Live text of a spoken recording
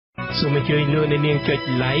សូមជួយលោកអ្នកនាងចុច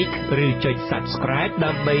like ឬចុច subscribe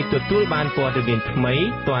ដើម្បីទទួលបានព័ត៌មានថ្មី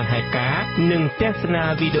ទាន់ហេតុការណ៍និងទស្សនា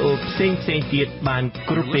វីដេអូផ្សេងៗទៀតបាន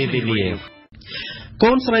គ្រប់ពេលវេលា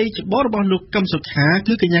កូនស្រីច្បងរបស់លោកកឹមសុខា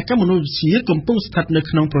គឺកញ្ញាកមនោវិជ្ជាកំពុងស្ថិតនៅ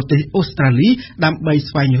ក្នុងប្រទេសអូស្ត្រាលីដើម្បី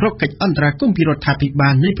ស្វែងរកកិច្ចអន្តរាគមន៍ពីរដ្ឋាភិបា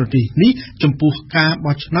លនៃប្រទេសនេះចំពោះការ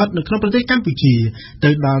បោះឆ្នោតនៅក្នុងប្រទេសកម្ពុជាទៅ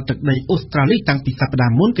ដល់ទឹកដីអូស្ត្រាលីតាំងពីសប្តា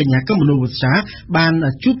ហ៍មុនកញ្ញាកមនោវិជ្ជាបាន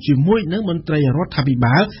ជួបជាមួយនឹងមន្ត្រីរដ្ឋាភិ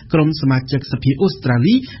បាលក្រុមសមាជិកសភាអូស្ត្រា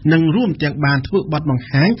លីនិងរួមទាំងបានធ្វើបទបង្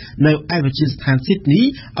ហាញនៅឯវិទ្យាស្ថានស៊ីដនី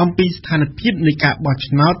អំពីស្ថានភាពនៃការបោះ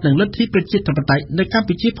ឆ្នោតនិងលទ្ធិប្រជាធិបតេយ្យនៅកម្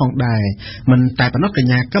ពុជាផងដែរមិនតែប៉ុណ្ណោះក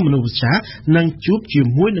ញ្ញាកមនោវិជ្ជានឹងជួបជា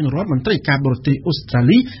មួយនឹងរដ្ឋមន្ត្រីការបរទេសអូស្ត្រា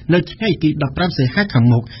លីនៅថ្ងៃទី15សីហាខាង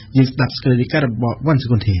មុខយើងស្ដាប់សេចក្តីរាយការណ៍របស់វ៉ាន់សុ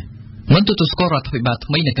គន្ធាមន្ត្រីទូតស្គាល់រដ្ឋាភិបាល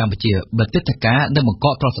ថ្មីនៅកម្ពុជាបទិដ្ឋការនិងបង្ក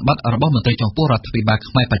កទ្រព្យសម្បត្តិរបស់មន្ត្រីចំពោះរដ្ឋាភិបាល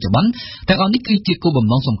ខ្មែរបច្ចុប្បន្នទាំងអស់នេះគឺជាគោលបំ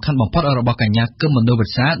ណងសំខាន់បំផុតរបស់កញ្ញាកឹមមនោវិ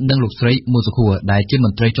ជ្ជានិងលោកស្រីមូសុខួរដែលជាម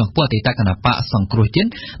ន្ត្រីចំពោះអតីតគណបកសង្គ្រោះជាតិ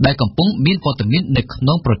ដែលកំពុងមានវត្តមាននៅក្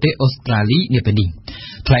នុងប្រទេសអូស្ត្រាលីនាពេលនេះ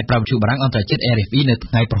ថ្លែងប្រាប់វិទ្យុបារាំងអន្តរជាតិ RFE នៅ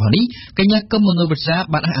ថ្ងៃប្រហែលនេះកញ្ញាកឹមមនោវិជ្ជា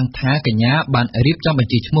បានអះអាងថាកញ្ញាបានរៀបចំប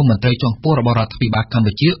ញ្ជីឈ្មោះមន្ត្រីចំពោះរបស់រដ្ឋាភិបាលកម្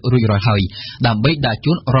ពុជារួចរាល់ហើយដើម្បីដាក់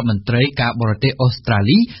ជូនរដ្ឋមន្ត្រីការបរទេសអូស្ត្រា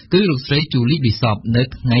លីគឺលោកស្រីជូលីប៊ីសបនៅ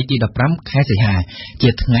ថ្ងៃទី15ខែសីហាជា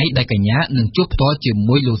ថ្ងៃដែលកញ្ញានឹងជួបផ្ទាល់ជា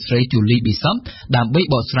មួយលោកស្រីជូលីប៊ីសបដើម្បី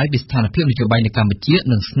បកស្រាយពីស្ថានភាពនយោបាយនៅកម្ពុជា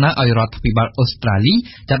និងស្នើឲ្យរដ្ឋាភិបាលអូស្ត្រាលី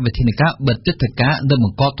ចាត់វិធានការបិទទឹកដីការនិងប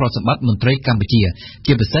ង្កទ្រព្យសម្បត្តិមន្ត្រីកម្ពុជា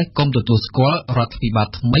ជាពិសេសគុំទទួលស្គាល់រដ្ឋាភិបាល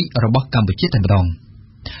ថ្មីរបស់កម្ពុជាតែម្ដង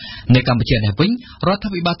នៅកម្ពុជានេះវិញរដ្ឋា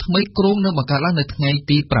ភិបាលថ្មីគ្រោងនឹងបង្កើតឡើងនៅថ្ងៃ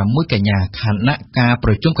ទី6កញ្ញាខណៈការប្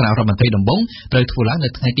រជុំគណៈរដ្ឋមន្ត្រីដំបូងត្រូវធ្វើឡើងនៅ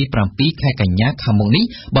ថ្ងៃទី7ខែកញ្ញាខាងមុខនេះ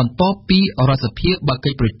បន្ទាប់ពីរដ្ឋសភាបើកកិ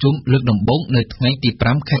ច្ចប្រជុំលើកដំបូងនៅថ្ងៃទី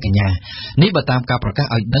5ខែកញ្ញានេះបើតាមការប្រកាស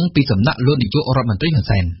ឲ្យដឹងពីសំណាក់លោកនាយករដ្ឋមន្ត្រីហ៊ុន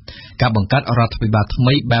សែនការបង្កើតរដ្ឋាភិបាលថ្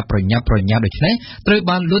មីបែបប្រញាប់ប្រញាល់ដូចនេះត្រូវ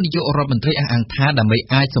បានលោកនាយករដ្ឋមន្ត្រីអះអាងថាដើម្បី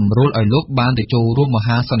អាចសម្រួលឲ្យលោកបានទៅចូលរួមម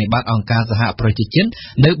ហាសន្និបាតអង្គការសហប្រជាជាតិ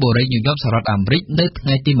នៅបូរីញូវយ៉កសហរដ្ឋអាមេរិកនៅថ្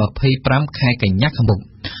ងៃទី25ខែកញ្ញាខាងមុខ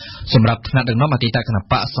សម្រាប់ថ្នាក់ដឹកនាំអតីតគណ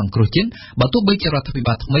បកសង្គ្រោះជាតិបើទោះបីជារដ្ឋាភិ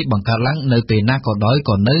បាលថ្មីបង្កើតឡើងនៅពេលណាក៏ដោយ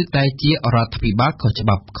ក៏នៅតែជារដ្ឋាភិបាលខុសច្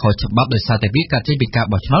បាប់ដោយសារតែវាកើតចេញពីការ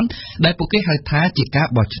បោះឆ្នោតដែលពួកគេហៅថាជាការ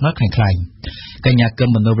បោះឆ្នោតខ្លាំងៗកញ្ញាកឹម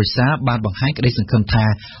មនោវិជ្ជាបានបង្ហាញក្តីសង្ឃឹមថា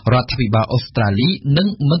រដ្ឋាភិបាលអូស្ត្រាលីនឹង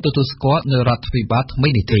មិនទទួលស្គាល់នៅរដ្ឋាភិបាលថ្មី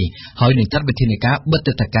នេះទេហើយនឹងចាត់វិធានការបិទ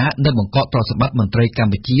ទឹកដីការនិងបង្កកទ្រព្យសម្បត្តិមន្ត្រីក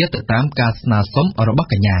ម្ពុជាទៅតាមការស្នើសុំរបស់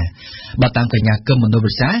កញ្ញាបើតាមកញ្ញាកឹមមនោ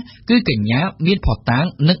វិជ្ជាគឺកញ្ញាមានភស្តុតាង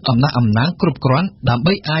និងអំណាចគ្រប់គ្រាន់ដើម្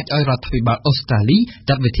បីអាចឲ្យរដ្ឋាភិបាលអូស្ត្រាលី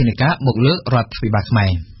ចាត់វិធានការមកលើរដ្ឋាភិបាលខ្មែ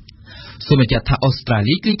រសូមបញ្ជាក់ថាអូស្ត្រា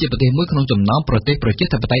លីគឺជាប្រទេសមួយក្នុងចំណោមប្រទេសប្រជា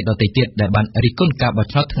ធិបតេយ្យដទៃទៀតដែលបានរិះគន់ការបោះ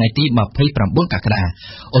ឆ្នោតថ្ងៃទី29កក្កដា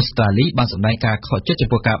អូស្ត្រាលីបានសម្ដែងការខកចិត្តចំ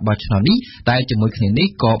ពោះការបោះឆ្នោតនេះតែជាមួយគ្នានេះ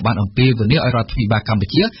ក៏បានអំពាវនាវឲ្យរដ្ឋាភិបាលកម្ពុ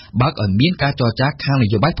ជាបើកឲ្យមានការចរចាខាងន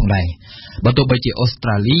យោបាយផងដែរបើទោះបីជាអូស្ត្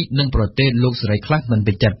រាលីនិងប្រទេសលោកសេរីខ្លះមិន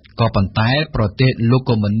ពេញចិត្តក៏ប៉ុន្តែប្រទេសលោក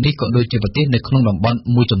កុម្មុយនីសក៏ដូចជាប្រទេសនៅក្នុងតំបន់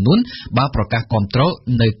មួយចំនួនបានប្រកាសគាំទ្រ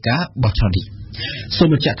នៅការបោះឆ្នោតនេះសូម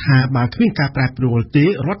បញ្ជាក់ថាបើគ្មានការប្រែប្រួលទេ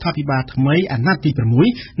រដ្ឋាភិបាលថ្មីអាណត្តិទី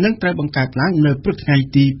6នឹងត្រូវបង្កើតឡើងនៅព្រឹកថ្ងៃ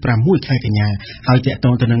ទី6ខែកញ្ញាហើយទាក់ទ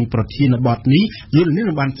ងទៅនឹងប្រធានបទនេះយើងនឹង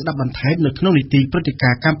បានស្ដាប់បន្ថែមនៅក្នុងនីតិព្រឹត្តិកា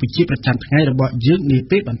រណ៍កម្ពុជាប្រចាំថ្ងៃរបស់យើងនា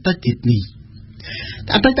ពេលបន្តិចទៀតនេះ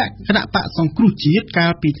អតីតគណៈបកសង្គ្រោះជាតិកា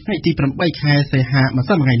លពីថ្ងៃទី8ខែសីហាម្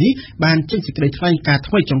សិលមិញនេះបានចេញសេចក្តីថ្លែងការណ៍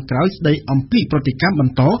ថ្មីចុងក្រោយស្តីអំពីប្រតិកម្មប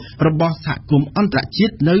ន្តរបស់សហគមន៍អន្តរជា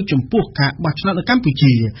តិនៅចំពោះការបោះឆ្នោតនៅកម្ពុ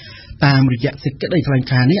ជាតាមរយៈសេចក្តីថ្លែង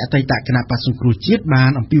ការណ៍នេះអតីតគណៈបក្សសង្គ្រោះជាតិបា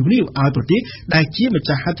នអំពាវនាវឲ្យប្រទេសដែលជាម្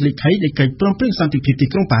ចាស់ហត្ថលេខីនៃកិច្ចព្រមព្រៀងសន្តិភាពទី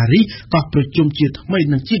ក្រុងប៉ារីសកោះប្រជុំជាថ្មី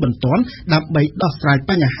និងជាបន្ទាន់ដើម្បីដោះស្រាយ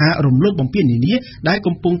បញ្ហារំលោភបំពាននានាដែល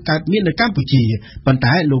កំពុងកើតមាននៅកម្ពុជាប៉ុន្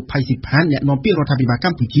តែលោកផៃស៊ីផានអ្នកនាំពាក្យរដ្ឋាភិបាលក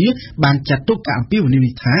ម្ពុជាបានចាត់ទុកការអំពាវនាវ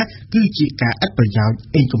នេះថាគឺជាការឥតប្រយោជន៍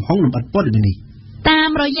អេងកំហុងលំអិតព័ត៌មាននេះតាម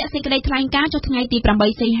រយៈសេចក្តីថ្លែងការណ៍ចុះថ្ងៃទី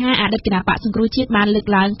8សីហាអតីតគណៈបក្សសង្គ្រោះជាតិបានលើក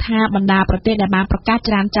ឡើងថាបណ្ដាប្រទេសដែលបានប្រកាស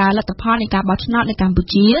ច្រានចោលលទ្ធផលនៃការបោះឆ្នោតនៅកម្ពុ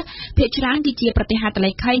ជាភាគច្រើនគឺជាប្រទេសហត្ថលេ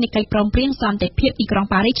ខីនៃកិច្ចព្រមព្រៀងសន្តិភាពទីក្រុង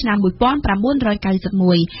ប៉ារីសឆ្នាំ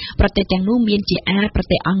1991ប្រទេសទាំងនោះមានជាអាចប្រ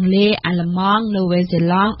ទេសអង់គ្លេសអាល្លឺម៉ង់នូវែលសេ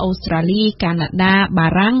ឡង់អូស្ត្រាលីកាណាដាបា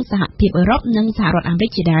រាំងសហភាពអឺរ៉ុបនិងសហរដ្ឋអាមេរិ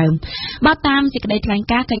កជាដើមបើតាមសេចក្តីថ្លែង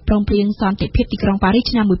ការណ៍កិច្ចព្រមព្រៀងសន្តិភាពទីក្រុងប៉ារីស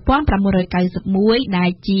ឆ្នាំ1991ដែល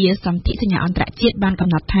ជាសន្ធិសញ្ញាអន្តរជាតិ ជាតិបានកំ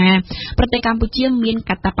ណត់ថាប្រទេសកម្ពុជាមាន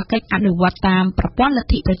កាតព្វកិច្ចអនុវត្តតាមប្រព័ន្ធល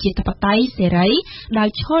ទ្ធិប្រជាធិបតេយ្យសេរីដោយ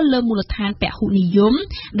ឈលលើមូលដ្ឋានពហុនិយម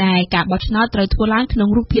ដែលការបោះឆ្នោតត្រូវធ្វើឡើងក្នុង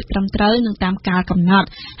រូបភាពត្រឹមត្រូវនិងតាមកាលកំណត់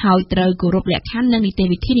ហើយត្រូវគោរពលក្ខខណ្ឌនិងនីតិ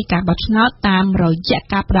វិធីនៃការបោះឆ្នោតតាមរយៈ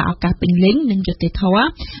ការផ្តល់ឱកាសពេញលេញនិងយុត្តិធម៌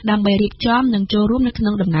ដើម្បីរៀបចំនិងចូលរួមនៅក្នុ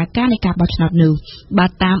ងដំណើរការនៃការបោះឆ្នោតនោះបើ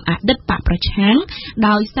តាមអតីតបកប្រឆាំង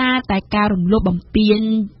ដោយសារតែការរំលោភបំពាន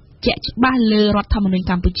ជាក់ច្បាស់លើរដ្ឋធម្មនុញ្ញ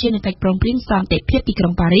កម្ពុជានិងកិច្ចព្រមព្រៀងសន្តិភាពទីក្រុ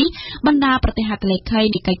ងប៉ារីសបណ្ដាប្រទេសហត្ថលេខី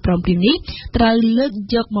នៃកិច្ចព្រមព្រៀងនេះត្រូវលើក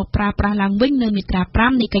យកមកប្រើប្រាស់ឡើងវិញនៅមាត្រា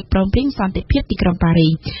5នៃកិច្ចព្រមព្រៀងសន្តិភាពទីក្រុងប៉ារី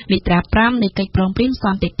សមាត្រា5នៃកិច្ចព្រមព្រៀងស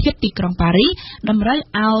ន្តិភាពទីក្រុងប៉ារីសតម្រូវ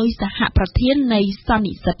ឲ្យសហប្រធាននៃសន្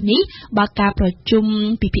និសីទនេះបើកការប្រជុំ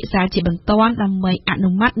ពិភាក្សាជាបន្ទាន់ដើម្បីអ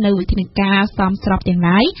នុម័តនៅវិធានការសមស្របទាំង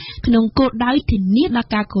ឡាយក្នុងគោលដៅធានាដល់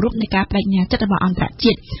ការគោរពនៃការបដិញ្ញាចិត្តរបស់អន្តរ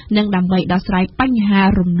ជាតិនិងដើម្បីដោះស្រាយបញ្ហា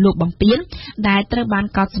រំលោភបំពានដែលត្រូវបាន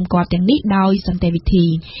កត់សម្គាល់ទាំងនេះដោយសន្តិវិធី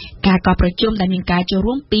ការកោះប្រជុំដែលមានការចូល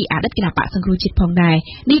រួមពីអតីតគណៈបកសង្គ្រោះជាតិផងដែរ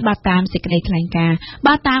នេះបើតាមសេចក្តីថ្លែងការណ៍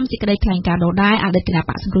បើតាមសេចក្តីថ្លែងការណ៍ដដែលអតីតគណៈ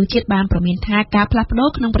បកសង្គ្រោះជាតិបានប្រមានថាការផ្លាស់ប្ដូរ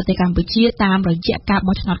ក្នុងប្រទេសកម្ពុជាតាមរយៈការ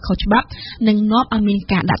បោះឆ្នោតខុសច្បាប់នឹងនាំឲ្យមាន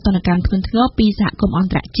ការដាក់ទណ្ឌកម្មធ្ងន់ធ្ងរពីសហគមន៍អន្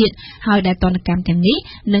តរជាតិហើយដែលទណ្ឌកម្មទាំងនេះ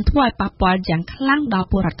នឹងធ្វើឲ្យប៉ះពាល់យ៉ាងខ្លាំងដល់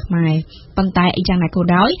ពលរដ្ឋខ្មែរប៉ុន្តែយ៉ាងណាក៏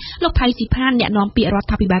ដោយលោកផៃស៊ីផានអ្នកនាំពាក្យរដ្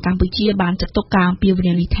ឋាភិបាលកម្ពុជាបានចាត់ទុកការអំពាវ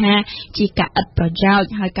នាវនេះថាជាការឥតប្រយោជ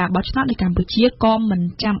ន៍ហើយការបោះឆ្នោតនៅកម្ពុជាក៏មិន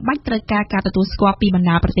ចាំបាច់ត្រូវការទទួលស្គាល់ពីបណ្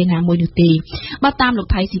ដាប្រទេសណាមួយនោះទេបើតាមលោក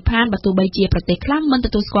ផៃស៊ីផានបើទោះបីជាប្រទេសខ្លះមិនទ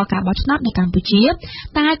ទួលស្គាល់ការបោះឆ្នោតនៅកម្ពុជា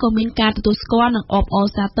តែក៏មានការទទួលស្គាល់និងអបអរ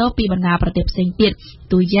សាទរពីបណ្ដាប្រទេសផ្សេងទៀត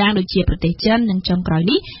ទូយ៉ាងដូចជាប្រទេសចិននិងចុងក្រោយ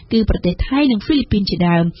នេះគឺប្រទេសថៃនិងហ្វីលីពីនជា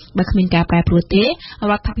ដើមបើគ្មានការប្រែប្រួលទេរ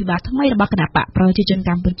ដ្ឋាភិបាលថ្មីរបស់គណៈបកប្រជាជន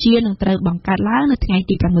កម្ពុជានឹងត្រូវបង្កើតឡើងនៅថ្ងៃ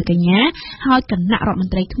ទី6កញ្ញាហើយគណៈរដ្ឋម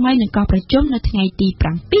ន្ត្រីថ្មីនឹងកោះប្រជុំនៅថ្ងៃទី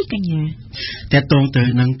7កញ្ញាតែតងទៅ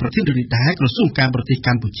នឹងប្រធានរដ្ឋាភិបាលក្រសួងការបរទេសក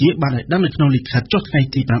ម្ពុជាបានឲ្យដឹងនៅក្នុងលិខិតចុះថ្ងៃ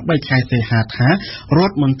ទី8ខែសីហាថារ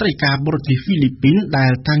ដ្ឋមន្ត្រីការបរទេសហ្វីលីពីនដែ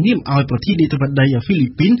លតាំងនាមឲ្យប្រធានាធិបតីហ្វីលី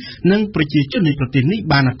ពីននិងប្រជាជននៃប្រទេសនេះ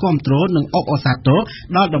បានគាំទ្រនិងអបអរសាទរ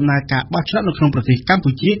ដល់ដំណើរការបោះឆ្នោតនៅក្នុងប្រទេសកម្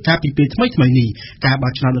ពុជាកាលពីពេលថ្មីនេះការ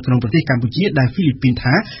បោះឆ្នោតនៅក្នុងប្រទេសកម្ពុជាដែលហ្វីលីពីន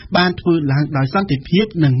ថាបានធ្វើឡើងដោយសន្តិភាព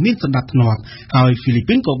និងមានសណ្ដាប់ធ្នាប់ហើយហ្វីលី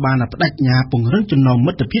ពីនក៏បានបដិញ្ញាពង្រឹងចំណង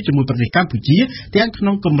មិត្តភាពជាមួយប្រទេសកម្ពុជាទាំងក្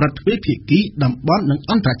នុងកម្រិតទ្វេភាគីតំបន់និង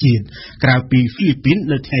អន្តរជាតិក្រៅពីហ្វីលីពីន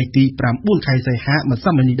នៅថ្ងៃទី9ខែសីហាម្សិ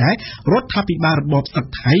លមិញនេះដែររដ្ឋាភិបាលរបបសឹក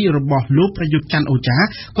ថៃរបស់លោកប្រយុទ្ធច័ន្ទអូចា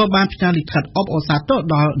ក៏បានផ្ញើលិខិតអបអរសាទរ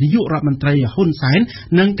ដល់នាយករដ្ឋមន្ត្រីហ៊ុនសែន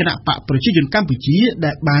និងគណៈបកប្រជាជនកម្ពុជា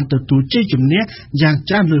ដែលបានទទួលជ័យជំនះយ៉ាង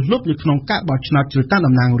ច្រើនលើសលប់នៅក្នុងការបោះឆ្នោតជ្រើសតាំង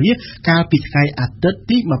តំណាងរាស្ត្រកាលពីថ្ងៃអាទិត្យ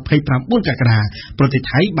ទី29កក្កដាប្រទេស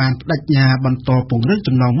ថៃបានបដិញ្ញាបន្តពង្រឹង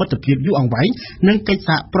ចំណងមិត្តភាពយូរអង្វែងនិងកិច្ចស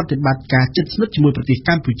ហប្រតិបត្តិការជិតស្និទ្ធជាមួយប្រទេសក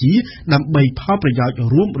ម្ពុជាដើម្បីផលប្រយោជន៍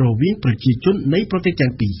រួមរវាងប្រជាជននៃប្រទេសទាំ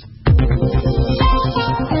ងពីរ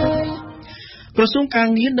ក្រសួងការ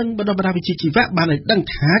ងារនិងបណ្ដុះបណ្ដាលវិជ្ជាជីវៈបានឲ្យដឹង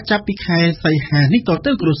ថាចាប់ពីខែសីហានេះត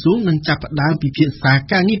ទៅក្រសួងនឹងចាប់ផ្ដើមពិភាក្សា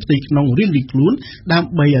ការងារផ្ទៃក្នុងរៀងៗខ្លួនដើ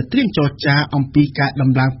ម្បីត្រៀមចរចាអំពីការដំ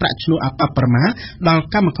ឡើងប្រាក់ឈ្នួលអបប្រមាដល់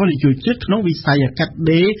កម្មករនិយោជិតក្នុងវិស័យកាត់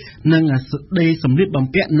ដេរនិងដេរសម្លៀកបំ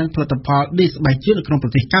ពាក់និងផលិតផលដេរស្បែកជើងនៅក្នុងប្រ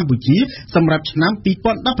ទេសកម្ពុជាសម្រាប់ឆ្នាំ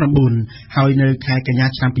2019ហើយនៅខែកញ្ញា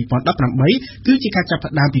ឆ្នាំ2018គឺជាការចាប់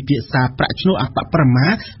ផ្ដើមពិភាក្សាប្រាក់ឈ្នួលអបប្រមា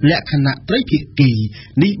លក្ខណៈត្រីភាគី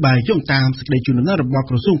នេះបើយោងតាមសេចក្តីជំនុំរបស់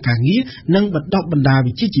ក្រសួងការងារនិងបណ្ដុះបណ្ដាល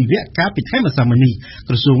វិជ្ជាជីវៈកាលពីថ្ងៃម្សិលមិញនេះ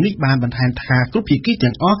ក្រសួងនេះបានបន្ថែមថាគ្រប់ភាគី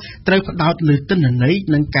ទាំងអស់ត្រូវផ្ដោតលើទិន្នន័យ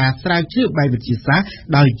និងការស្រាវជ្រាវបែបវិទ្យាសាស្ត្រ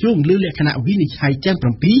ដោយយោងលើលក្ខណៈវិនិច្ឆ័យទាំង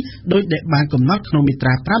7ដោយដែលបានកំណត់ក្នុងមាត្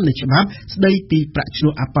រា5នៃច្បាប់ស្ដីពីប្រាក់ឈ្នួ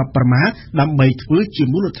លអបប្រមាដើម្បីធ្វើជា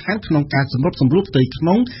មូលដ្ឋានក្នុងការសម្របសម្រួលផ្ទៃក្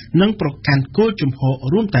នុងនិងប្រកាន់គោលជំហរ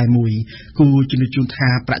រួមតែមួយគូជំនុំជូនថា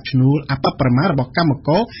ប្រាក់ឈ្នួលអបប្រមារបស់កម្មក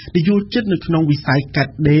រនិយោជិតនៅក្នុងវិស័យកា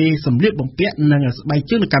ត់ដេរសម្លៀកបំពាក់និងស្បែក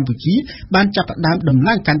ជើងនៅកម្ពុជាបានចាប់ផ្ដើមដំ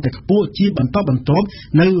ឡើងកាន់តែខ្ពស់ជាបន្តបន្ទាប់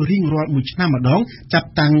នៅរៀងរាល់មួយឆ្នាំម្ដងចាប់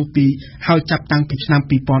តាំងពីឆ្នាំ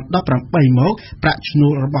2018មកប្រាក់ឈ្នួ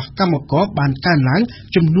លរបស់កម្មករបានកើនឡើង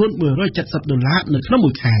ចំនួន$170នៅក្នុង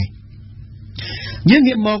មួយខែយើង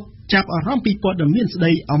ងាកមកចាប់អារម្មណ៍ពីព័ត៌មានស្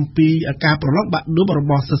ដីអំពីការប្រឡងបាក់ឌុបរ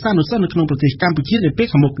បស់សិស្សានុសិស្សនៅក្នុងប្រទេសកម្ពុជានៅពេល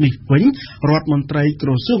ខាងមុខនេះវិញរដ្ឋមន្ត្រីក្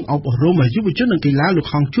រសួងអប់រំយុវជននិងកីឡាលោក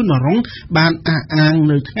ខំជួននរងបានអះអាង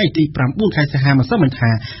នៅថ្ងៃទី9ខែសីហាម្សិលមិញ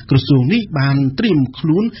ថាក្រសួងនេះបានត្រៀមខ្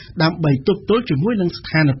លួនដើម្បីទប់ទល់ជាមួយនឹងស្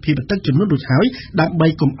ថានភាពទឹកជំនន់ដូចហើយដើម្បី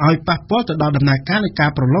កុំឲ្យប៉ះពាល់ទៅដល់ដំណើរការនៃការ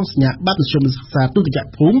ប្រឡងសញ្ញាបត្រមធ្យមសិក្សាទុតិយ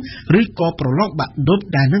ភូមិឬក៏ប្រឡងបាក់ឌុប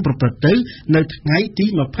ដែលនឹងប្រព្រឹត្តទៅនៅថ្ងៃទី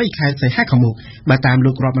20ខែសីហាខាងមុខបើតាម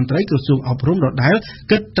លោករដ្ឋមន្ត្រី ក្រសួងអប់រំដដែល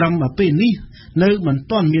គិតត្រឹមពេលនេះនៅមិន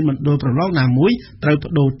ទាន់មានមណ្ឌលប្រឡងណាមួយត្រូវប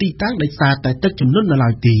ដូរទីតាំងដោយសារតែទឹកជំនន់នៅឡើ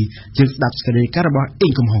យទេជាស្ដាប់សេចក្តីការរបស់អេ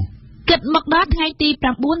ងកំហុងគិតមកដល់ថ្ងៃទី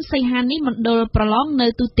9សីហានេះមណ្ឌលប្រឡងនៅ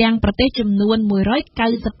ទូទាំងប្រទេសចំនួន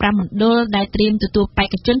195មណ្ឌលដែលត្រៀមទទួលបេ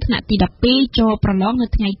ក្ខជនថ្នាក់ទី12ចូលប្រឡងនៅ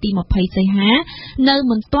ថ្ងៃទី20សីហានៅ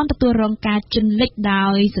មិនទាន់ទទួលរងការជន់លិចដោ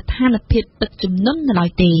យស្ថានភាពទឹកជំនន់នៅឡើយ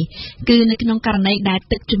ទេគឺនៅក្នុងករណីដែល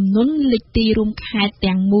ទឹកជំនន់លិចទីរួមខេត្ត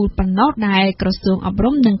ទាំងមូលប៉ុណ្ណោះដែលក្រសួងអប់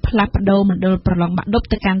រំនឹងផ្លាស់ប្តូរមណ្ឌលប្រឡងបាក់ឌុប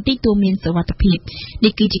ទៅកាន់ទីទួលមានសុវត្ថិភាព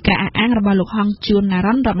នេះគឺជាការអះអាងរបស់លោកហងជួនណា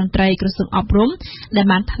រ៉ាន់រដ្ឋមន្ត្រីក្រសួងអប់រំដែល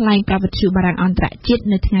បានថ្លែងប្រាប់វិទ្យុបារាំងអន្តរជាតិ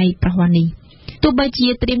នៅថ្ងៃប្រហ័ននេះទោះបីជា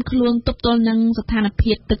ត្រៀមខ្លួនទប់ទល់នឹងស្ថាន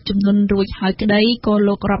ភាពទឹកជំនន់រួចហើយក្តីក៏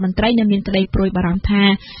លោករដ្ឋមន្ត្រីនៅមានក្តីព្រួយបារម្ភថា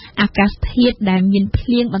អាកាសធាតុដែលមានភ្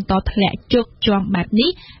លៀងបន្តធ្លាក់ជោគជាំបែបនេះ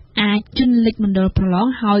អាចជន់លិចមណ្ឌលប្រឡង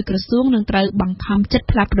ហើយក្រសួងនឹងត្រូវបង្ខំចិត្ត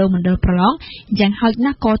ផ្លាស់ប្តូរមណ្ឌលប្រឡងយ៉ាងហោច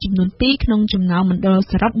ណាស់ក៏ចំនួន2ក្នុងចំណោមមណ្ឌល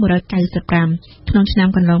សរុប195ក្នុងឆ្នាំ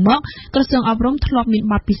កន្លងមកក្រសួងអប់រំធ្លាប់មាន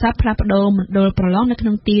បទពិសោធន៍ផ្លាស់ប្តូរមណ្ឌលប្រឡងនៅក្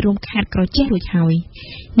នុងទីរួមខេត្តក្រចេះរួចហើយ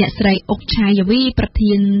អ្នកស្រីអុកឆាយាវីប្រ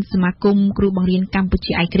ធានសមាគមគ្រូបង្រៀនកម្ពុ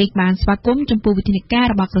ជាឯករាជ្យបានស្វាគមន៍ចំពោះវិធានការ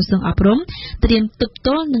របស់ក្រសួងអប់រំត្រៀមទប់ទ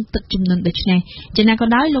ល់នឹងទឹកជំនន់ដូចនេះយ៉ាងណាក៏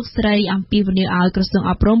ដោយលោកស្រីអំពាវនាវឲ្យក្រសួង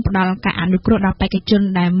អប់រំផ្តល់ការអនុគ្រោះដល់បេក្ខជន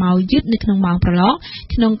ដែលមកយឺតនៅក្នុងម៉ោងប្រឡង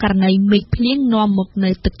ក្នុងករណីមេឃភ្លៀងនាំមកនៅ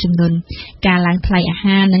ទឹកជំនន់ការឡើងថ្លៃអា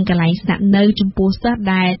ហារនិងកន្លែងស្នាក់នៅចំពោះសិស្ស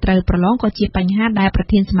ដែលត្រូវប្រឡងក៏ជាបញ្ហាដែលប្រ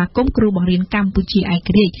ធានសមាគមគ្រូបង្រៀនកម្ពុជាឯក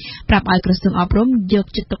រាជ្យប្រាប់ឲ្យក្រសួងអប់រំយក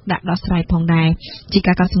ចិត្តទុកដាក់ដោះស្រាយផងដែរជា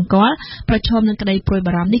ការកត់សម្គាល់ប្រឈមនឹងក្តីព្រួយ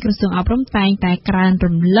បារម្ភនេះក្រសួងអប់រំតែងតែក្រើន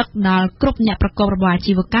រំលឹកដល់គ្រប់អ្នកប្រកបរបរអា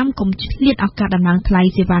ជីវកម្មកុំឆ្លៀតឱកាសដំឡើងថ្លៃ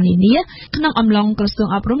សេវានានាក្នុងអំឡុងក្រសួង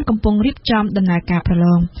អប់រំកំពុងរៀបចំដំណើរការប្រឡ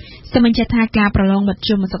ងសូមបញ្ជាក់ថាការប្រឡងមធ្យ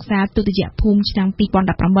មសិក្សាទុតិយភូមិឆ្នាំ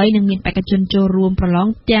2018នឹងមានបេក្ខជនចូលរួមប្រឡង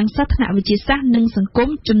ទាំងសិស្សថ្នាក់វិទ្យាសាស្ត្រនិងសង្គម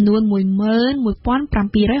ចំនួន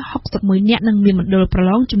 11,761 នាក់និងមានមណ្ឌលប្រ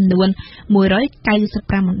ឡងចំនួន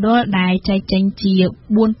195មណ្ឌលដែលចែកចេញជា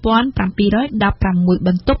 4,716 ប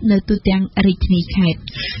ន្ទប់នៅទូទាំងរាជធានីខេត្ត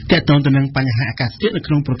តើតើទៅនឹងបញ្ហាអាកាសធាតុនៅ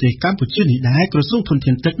ក្នុងប្រទេសកម្ពុជានេះដែរក្រសួងធន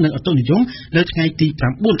ធានទឹកនិងអូតូនិយមនៅថ្ងៃទី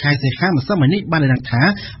9ខែសីហាម្សិលមិញនេះបានដឹងថា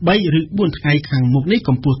3ឬ4ថ្ងៃខាងមុខនេះក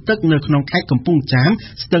ម្ពស់ទឹកនៅក្នុងខេត្តកំពង់ចាម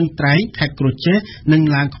ស្ទឹងត្រែងខេត្តក្រចេះនឹង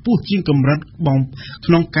ឡើងខ្ពស់ជាងកម្រិតបង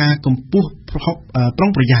ក្នុងការកម្ពស់ប្រុ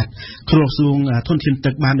ងប្រយ័ត្នក្រសួងធនធានទឹ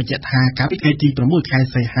កបានបញ្ជាក់ថាកាលពីថ្ងៃទី6ខែ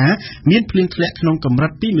សីហាមានភ្លៀងធ្លាក់ក្នុងកម្រិ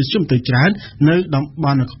តពីមធ្យមទៅច្រើននៅតំប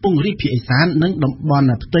ន់ខ្ពង់រាបភាគឦសាននិងតំបន់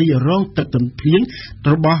ផ្ទៃរងទឹកទន្ភ្លៀង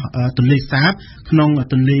របស់ទន្លេសាបក្នុង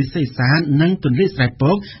ទន្លេសេសាននិងទន្លេស្រែព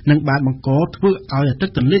កនឹងបានបង្កធ្វើឲ្យទឹក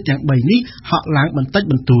ទន្លេទាំង3នេះហក់ឡើងបន្តិច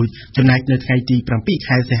បន្តួចចំណែកនៅថ្ងៃទី7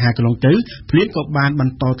ខែសីហាកន្លងទៅភ្លៀងក៏បានប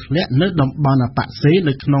ន្តធ្លាក់នៅតំបន់ប៉ាក់សេ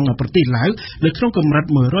នៅក្នុងប្រទេសឡាវនៅក្នុងកម្រិត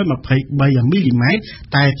123មីលីម៉ែត្រ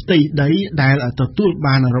តែផ្ទៃដីដែលទទួល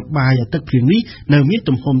បានរបាយទឹកភ្លៀងនេះនៅមាន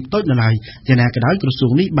ទំហំតូចនៅឡើយយ៉ាងណាក៏ដោយក្រសួ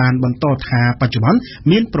ងនេះបានបន្តថាបច្ចុប្បន្ន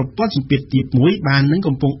មានប្រព័ន្ធសម្ពាធទាបមួយបាននឹង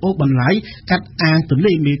កំពុងអូសបន្លាយកាត់អាងទន្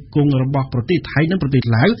លេមេគង្គរបស់ប្រទេសថៃនិងប្រទេស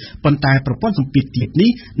ឡាវប៉ុន្តែប្រព័ន្ធសម្ពាធទាបនេះ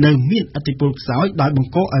នៅមានឥទ្ធិពលខ្សោយដោយប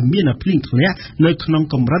ង្កឲ្យមានភ្លៀងធ្លាក់នៅក្នុង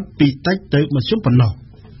កម្រិតពីតិចទៅមធ្យមប៉ុណ្ណោះ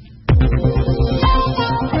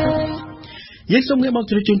យើងសូមងាកមក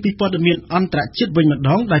ជជែកពីព័ត៌មានអន្តរជាតិវិញម្ដ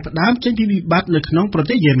ងដែលផ្ដើមចេញពីវិបត្តិនៅក្នុងប្រ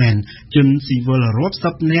ទេសយេម៉ែនជនស៊ីវិលរាប់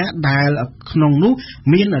សិបនាក់ដែលក្នុងនោះ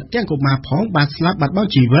មានទាំងកុមារផងបានស្លាប់បាត់បង់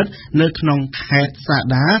ជីវិតនៅក្នុងខេត្តសា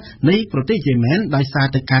ដានៃប្រទេសយេម៉ែនដោយសារ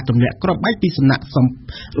តែការទម្លាក់គ្រាប់បែកពីសំណាក់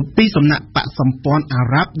បកសម្ព័ន្ធអា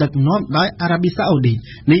រ៉ាប់ដឹកនាំដោយអារ៉ាប៊ីសាអូឌី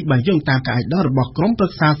នេះបើយោងតាមការឯកឧត្តមរបស់ក្រុមប្រឹ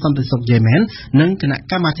ក្សាសន្តិសុខយេម៉ែននិងគណៈ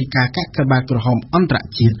កម្មាធិការកាកបាទក្រហមអន្តរ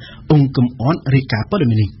ជាតិអង្គកំអនរាយការណ៍ព័ត៌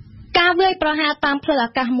មាននេះការវាយប្រហារតាមផ្លូវអា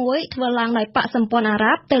កាសមួយធ្វើឡើងដោយបកសម្ព័ន្ធអា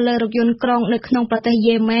រ៉ាប់ទៅលើរថយន្តក្រុងនៅក្នុងប្រទេស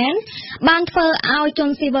យេម៉ែនបានធ្វើឲ្យជន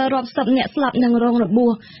ស៊ីវិលរាប់សិបនាក់ស្លាប់និងរងរបួ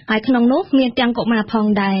សហើយក្នុងនោះមានទាំងកុមារផង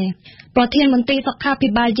ដែរប្រធានមន្ត្រីសុខាភិ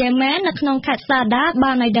បាលយេម៉ែននៅក្នុងខេត្តសាដា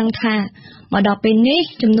បានឲ្យដឹងថាមកដល់ពេលនេះ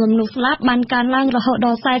ចំនួនមនុស្សស្លាប់បានកើនឡើងរហូតដ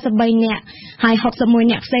ល់43នាក់ហើយ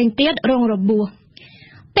61នាក់ផ្សេងទៀតរងរបួស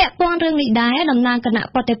ពាក់ព័ន្ធរឿងនេះដែរតំណាងគណៈ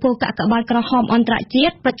ប្រតិភូកាកបាទក្រហមអន្តរជា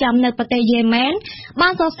តិប្រចាំនៅប្រទេសយេម៉ែនបា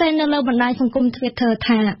នសរសេរនៅលើបណ្ដាញសង្គម Twitter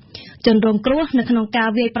ថាជនរងគ្រោះនៅក្នុងការ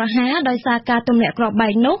វាយប្រហារដោយសារការទម្លាក់គ្រាប់បែ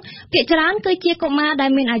កនោះភាគច្រើនគឺជាកុមារដែល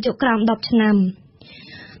មានអាយុក្រោម10ឆ្នាំ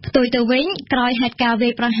ផ្ទុយទៅវិញក្រោយហេតុការណ៍វា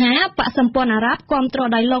យប្រហារបកសម្ព័ន្ធអារ៉ាប់គាំទ្រ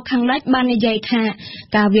ដោយលោកខាងលិចបាននិយាយថា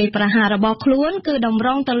ការវាយប្រហាររបស់ខ្លួនគឺតម្រ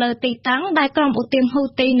ង់ទៅលើទីតាំងដែលក្រុមឧទាមហ៊ូ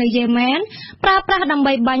ទីនៅយេម៉ែនប្រើប្រាស់ដើម្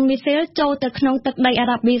បីបាញ់មីស៊ីលចូលទៅក្នុងទឹកដីអា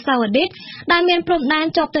រ៉ាប៊ីសាអូឌីតដែលមានព្រំដែន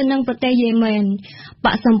ជាប់ទៅនឹងប្រទេសយេម៉ែនប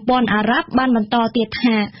កសម្ព័ន្ធអារ៉ាប់បានបន្តទៀត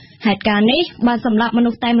ថាហេតុការណ៍នេះបានសម្លាប់មនុ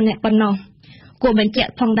ស្សតែម្នាក់ប៉ុណ្ណោះ គួរបញ្ជា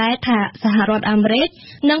ក់ផងដែរថាសហរដ្ឋអាមេរិក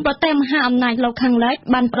និងប្រទេសមហាអំណាចលោកខាងលិច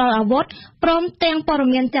បានផ្ដល់អាវុធព្រមទាំងព័ត៌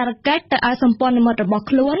មានចារកិច្ចទៅឲ្យសម្ព័ន្ធមិត្តរបស់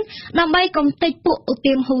ខ្លួនដើម្បីកំទេចពួកឧ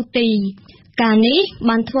ទាមហ៊ូទីការនេះ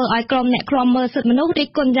បានធ្វើឲ្យក្រុមអ្នកឃ្លាំមើលសិទ្ធិមនុស្សរិះ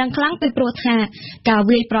គន់យ៉ាងខ្លាំងពីព្រោះថាការ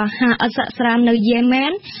វាយប្រហារឥតសស្រាមនៅយេម៉ែ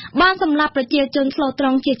នបានសម្លាប់ប្រជាជនស្លូតត្រ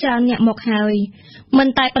ង់ជាច្រើនអ្នកមកហើយមិន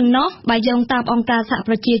តែប៉ុណ្ណោះបើយោងតាមអង្គការសហ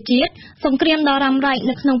ប្រជាជាតិសង្គ្រាមដ៏រ៉ាំរ៉ៃ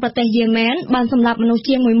នៅក្នុងប្រទេសយេម៉ែនបានសម្លាប់មនុស្ស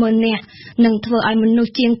ជាង 10,000 នាក់និងធ្វើឲ្យមនុស្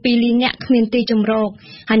សជាង 2 លាននាក់គ្មានទីជម្រក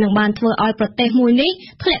ហើយនឹងបានធ្វើឲ្យប្រទេសមួយនេះ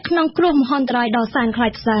ធ្លាក់ក្នុងគ្រោះមហន្តរាយដ៏សែនខ្លា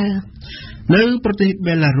ចផ្សានៅប្រទេស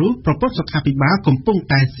បេឡារុសប្រព័ន្ធសុខាភិបាលកំពុង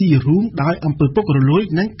តែស៊ីរួមដោយអំពើពុករលួយ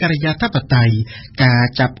និងការិយាធិបតេយ្យការ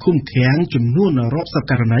ចាប់ឃុំឃាំងចំនួនរាប់សិប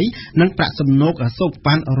ករណីនិងប្រាក់សំណូកសោក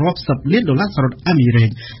ប៉ាន់រាប់សិបលានដុល្លារសហរដ្ឋអាមេរិក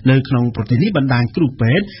នៅក្នុងប្រទេសនេះបណ្ដាញគ្រូ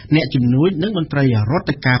ពេទ្យអ្នកជំនួយនិងមន្ត្រីរដ្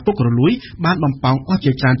ឋការពុករលួយបានបំផង់អស់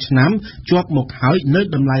ជាច្រើនឆ្នាំជាប់មកហើយនៅ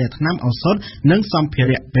តម្លៃថ្នាំឱសថនិងសម្ភា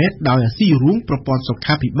រៈពេទ្យដោយស៊ីរួមប្រព័ន្ធសុ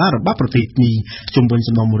ខាភិបាលរបស់ប្រទេសនេះជំវិញ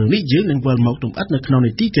សំណុំរឿងនេះយើងនឹងវិលមកលំអិតនៅក្នុង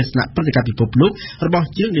នីតិទេសនាព្រឹត្តិការណ៍ពិភពលោករបស់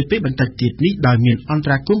យើងនាពេលបន្តិចទៀតនេះដោយមានអន្ត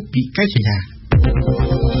រាគមន៍ពីកែសញ្ញា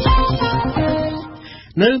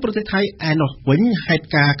នៅប្រទេសថៃឯណោះវិញហេតុ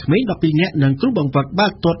ការណ៍ក្មេង12នាក់និងគ្រូបង្វឹកបា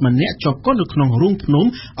ល់ទាត់ម្នាក់ជាប់កូននៅក្នុងរូងភ្នំ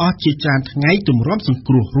អស់ជាច្រើនថ្ងៃទម្រាំសង្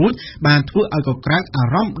គ្រោះរួចបានធ្វើឲ្យកក្រើកអា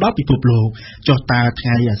រម្មណ៍ដល់ពិភពលោកចុះតើថ្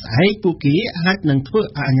ងៃស្អែកពួកគេអាចនឹងធ្វើឲ្យ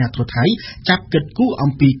អាជ្ញាធរថៃចាប់គិតគូរ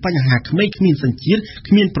អំពីបញ្ហាក្មេងគ្មានសញ្ជាតិ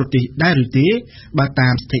គ្មានប្រទេសដែរឬទេបើតា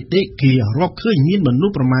មស្ថិតិគេរាប់ឃើញមានមនុ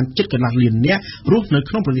ស្សប្រមាណ7កន្លះលាននាក់រស់នៅ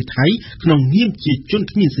ក្នុងប្រទេសថៃក្នុងនាមជាជន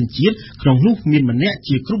គ្មានសញ្ជាតិក្នុងនោះមានម្នាក់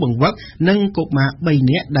ជាគ្រូបង្វឹកនិងកុមារ3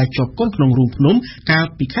អ្នកដែលជាប់កូនក្នុងរូងភ្នំកាល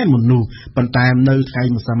ពីខែមុននោះប៉ុន្តែនៅថ្ងៃ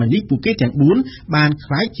ម្សិលមិញនេះពួកគេទាំង4បាន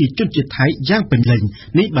ក្លាយជាជនជាតិថៃយ៉ាងពេញលេញ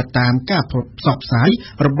នេះបើតាមការផ្សព្វផ្សាយ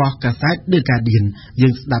របស់កាសែត The Guardian យើ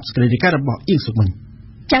ងស្ដាប់សេចក្តីរាយការណ៍របស់អៀងសុខមិញ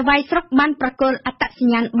ចៅហ្វាយស្រុកបានប្រគល់អត្តស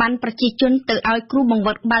ញ្ញាណប័ណ្ណប្រជាជនទៅឲ្យគ្រូបង្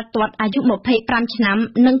វឹកបាល់ទាត់អាយុ25ឆ្នាំ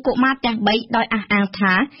និងកុមារទាំង3ដោយអះអាង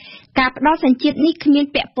ថាការផ្ដល់សញ្ជាតិនេះគ្មាន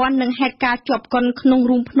ពាក់ព័ន្ធនឹងហេតុការណ៍ជាប់កុនក្នុង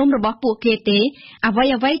រូងភ្នំរបស់ពួកគេទេអ្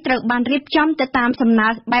វីៗត្រូវបានរៀបចំទៅតាមសំណើ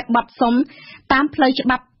បែបបទសុំតាមផ្លូវច្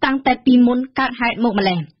បាប់តាំងតែពីមុនកើតហេតុមកម្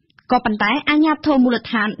ល៉េះក៏ប៉ុន្តែអាជ្ញាធរមូល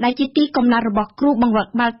ដ្ឋានដែលជាទីកំណើតរបស់គ្រូបង្វឹក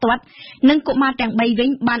បាល់ទាត់និងកុមារទាំង3វិញ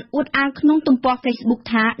បានអួតអាងក្នុងទំព័រ Facebook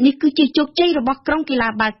ថានេះគឺជាជោគជ័យរបស់ក្រុមកីឡា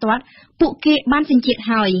បាល់ទាត់ពួកគេបានសញ្ជាតិ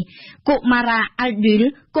ហើយកុមារ៉ាអាល់ឌុល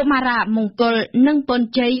កុមារ៉ាមង្គលនិងប៉ុន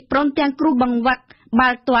ជ័យព្រមទាំងគ្រូបង្វឹកបា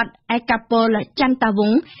ល់ទាត់ឯកាពលចន្ទវ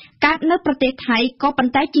ង្សកើតនៅប្រទេសថៃក៏ប៉ុ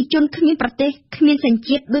ន្តែជាជនគ្មានប្រទេសគ្មានសញ្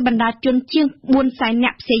ជាតិដោយបណ្ដាជនជាង 400,000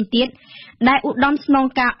 នាក់ផ្សេងទៀតដែលឧត្តមស្នង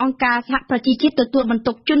ការអង្គការសហប្រជាជាតិទទួលបន្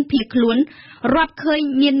ទុកជនភៀសខ្លួនរាប់ឃើញ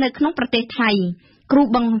មាននៅក្នុងប្រទេសថៃគ្រូ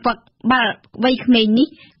បង្វឹកបាល់វ័យក្មេងនេះ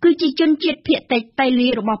គឺជាជនជាតិភាគតិចតៃលី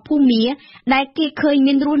របស់ភូមាដែលគេឃើញ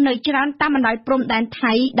មានរស់នៅច្រើនតាមបណ្ដោយព្រំដែន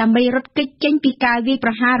ថៃដើម្បីរត់គេចចេញពីការវាយប្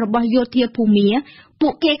រហាររបស់យោធាភូមាពួ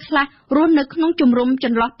កគេខ្លះរស់នៅក្នុងជំរំច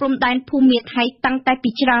ន្លោះព្រំដែនភូមាថៃតាំងតែពី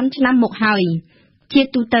ច្រើនឆ្នាំមកហើយជា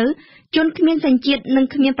ទូទៅជនគ្មានសញ្ជាតិនិង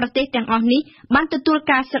គ្មានប្រទេសទាំងអស់នេះបានទទួល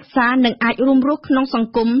ការសិក្សានិងអាចរួមរស់ក្នុងស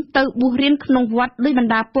ង្គមទៅបួសរៀនក្នុងវត្តដោយប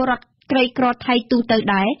ណ្ដាពលរដ្ឋក្រីក្រថៃទូទៅ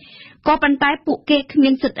ដែរក៏ប៉ុន្តែពួកគេគ្មា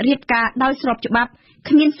នសិទ្ធិរៀបការដោយស្របច្បាប់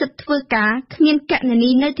គ្មានសិទ្ធិធ្វើការគ្មានគណនី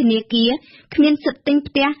នៅធនាគារគ្មានសិទ្ធិទិញ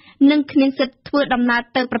ផ្ទះនិងគ្មានសិទ្ធិធ្វើដំណើរ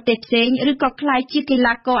ទៅប្រទេសផ្សេងឬក៏ក្លាយជាកី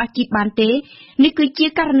ឡាករអាជីពបានទេនេះគឺជា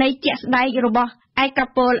ករណីជាក់ស្ដែងរបស់ឯកា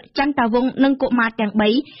ពលចន្ទវង្សនិងកុមារទាំង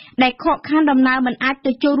3ដែលខកខានដំណើរមិនអាច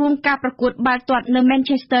ទៅចូលរួមការប្រកួតបាល់ទាត់នៅ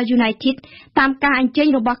Manchester United តាមការអញ្ជើញ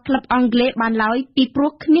របស់ក្លឹបអង់គ្លេសបានឡើយពីព្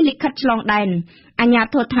រោះគ្មានលិខិតឆ្លងដែនអាជ្ញា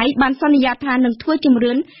ធរថៃបានសន្យាថានឹងធ្វើជំ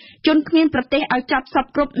រឿនជនគ្មានប្រទេសឲ្យចប់សព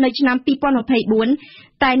គ្រប់នៅឆ្នាំ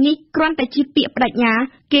2024តែនេះគ្រាន់តែជាពាក្យបដិញ្ញា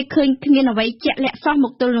គេឃើញគ្មានអ្វីជាក់លាក់សោះម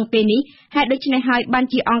កទល់នឹងពេលនេះហើយដូច្នេះហើយបាន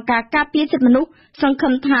ជាអង្គការការពារសិទ្ធិមនុស្សសង្ឃឹ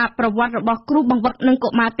មថាប្រវត្តិរបស់គ្រូបង្វឹកនិងកុ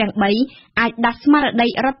មារទាំង3អាចដាស់ស្មារតី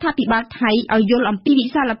រដ្ឋាភិបាលថៃឲ្យយល់អំពីវិ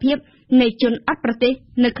សាលភាពនៃជនអត់ប្រទេស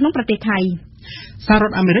នៅក្នុងប្រទេសថៃសហរ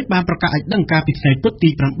ដ្ឋអាមេរិកបានប្រកាសឲ្យដឹងការពីថ្ងៃពុធទី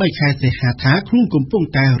8ខែសីហាថាខ្លួនកំពុង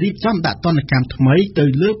តែរៀបចំដាក់ទណ្ឌកម្មថ្មីទៅ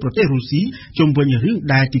លើប្រទេសរុស្ស៊ីជុំវិញរឿង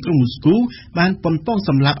ដែលទីក្រុងមូស្គូបានប៉ុនប៉ងស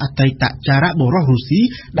ម្លាប់អតីតចារបុរសរុស្ស៊ី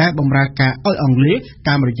ដែលបម្រើការឲ្យអង់គ្លេស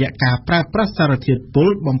តាមរយៈការប្រើប្រាស់សារធាតុពុល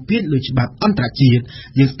បំពានលើច្បាប់អន្តរជាតិ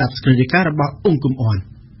យើងស្ដាប់ស្គ្រីបការរបស់អង្គគំអន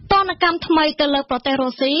ទណ្ឌកម្មថ្មីទៅលើប្រទេសរុ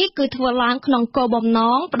ស្ស៊ីគឺធ្វើឡើងក្នុងគោលបំណ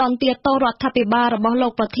ងផ្ដន្ទាទោសរដ្ឋាភិបាលរបស់លោ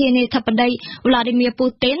កប្រធានាធិបតី Vladimir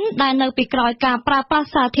Putin ដែលនៅពីក្រោយការប្រើប្រាស់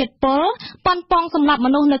សារធាតុពុលប៉ុនប៉ងសម្លាប់ម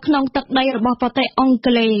នុស្សនៅក្នុងទឹកដីរបស់ប្រទេសអង់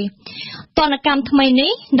គ្លេសទណ្ឌកម្មថ្មី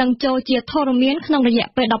នេះនឹងចូលជាធរមានក្នុងរយៈ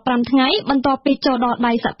ពេល15ថ្ងៃបន្ទាប់ពីចូលដល់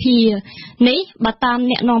ដៃសភានេះបើតាម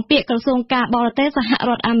អ្នកនាំពាក្យក្រសួងការបរទេសសហ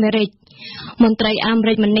រដ្ឋអាមេរិក មន្ត្រីអាមេ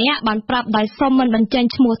រិកម្នាក់បានប្រាប់ដោយសុំមិនបញ្ចេញ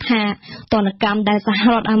ឈ្មោះថាទណ្ឌកម្មដែលសហ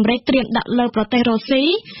រដ្ឋអាមេរិកត្រៀមដាក់លើប្រទេសរុស្ស៊ី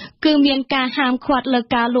គឺមានការហាមឃាត់លើ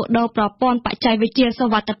ការលក់ដូរប្រព័ន្ធបច្ចេកវិទ្យាសុ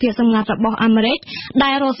វត្ថិភាពសម្ងាត់របស់អាមេរិក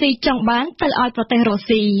ដែលរុស្ស៊ីចង់បានទៅឲ្យប្រទេសរុស្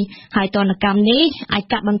ស៊ីហើយទណ្ឌកម្មនេះអាច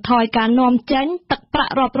កាត់បន្ថយការនាំចេញទឹកប្រា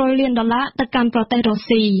ក់រាប់រយលានដុល្លារទៅកាន់ប្រទេសរុស្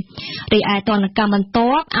ស៊ីរីឯទណ្ឌកម្មបន្ទា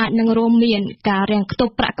ប់អាចនឹងរួមមានការរាំងខ្ទ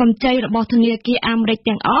ប់ប្រាក់កម្ចីរបស់ធនាគារអាមេរិក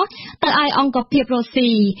ទាំងអស់ទៅឲ្យអង្គភាពរុស្ស៊ី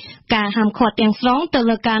ការហាមឃាត់ទាំងស្រុងទៅ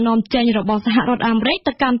លើការនាំចេញរបស់សហរដ្ឋអាមេរិក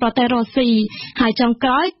ទៅកាន់ប្រទេសរុស្ស៊ីហើយចុងក្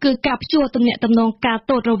រោយគឺការព្យួរទំនាក់ទំនងការ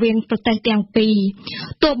ទូតរវាងប្រទេសទាំងពីរ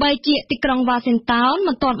ទោះបីជាទីក្រុងវ៉ាស៊ីនតោន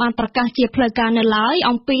មិនទាន់បានប្រកាសជាផ្លូវការនៅឡើយ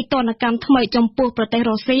អំពីទណ្ឌកម្មថ្មីចំពោះប្រទេស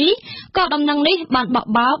រុស្ស៊ីក៏ដំណឹងនេះបានបក់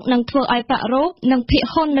បោកនិងធ្វើឲ្យប្រាក់រ៉ូបនិងភាគ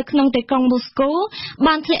ហ៊ុននៅក្នុងទីក្រុងមូស្គូ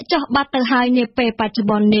បានធ្លាក់ចុះបាត់ទៅហើយនាពេលបច្ចុប្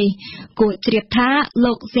បន្ននេះគួរជ្រាបថា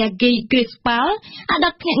លោក Sergei Skripal អតី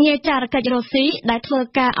តភ្នាក់ងារចារកិច្ចរុស្ស៊ីដែលធ្វើ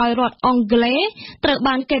ការឲ្យរដ្ឋអង់គ្លេសត្រូវ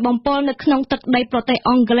បានគេបំពុលនៅក្នុងទឹកដីប្រទេស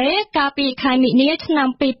អង់គ្លេសកាលពីខែមិនិនាឆ្នាំ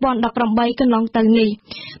2018កន្លងទៅនេះ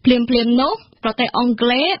ភ្លាមៗនោះប្រទេសអង់គ្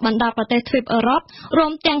លេសបណ្ដាប្រទេសទ្វីបអឺរ៉ុបរួ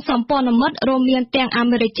មទាំងសម្ព័ន្ធមិត្តរួមមានទាំងអា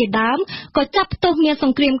មេរិកជាដើមក៏ចាប់ផ្ទុះមានស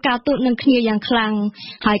ង្គ្រាមការទូតនឹងគ្នាយ៉ាងខ្លាំង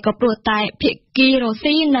ហើយក៏ព្រោះតែភាគីរុស្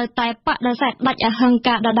ស៊ីនៅតែបដិសេធដាច់អហង្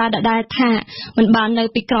ការដដែលថាមិនបាននៅ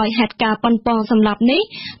ពីក្រោយហេតុការណ៍ប៉ុនប៉ងសម្រាប់នេះ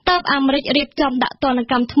តើបអាមេរិករៀបចំដាក់ទណ្ឌ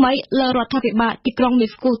កម្មថ្មីលើរដ្ឋាភិបាលទីក្រុងមី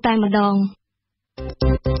ស្គូតែម្ដង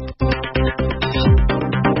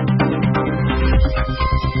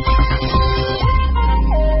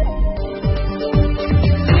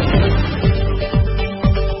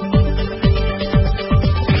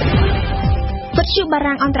បា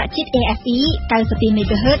រាំងអន្តរជាតិ AFE 92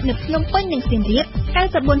 MHz នៅភ្នំពេញនិងសៀមរាប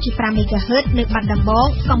 94.5 MHz នៅបាត់ដំបង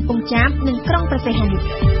កំពង់ចាមនិងក្រុងព្រះសីហនុ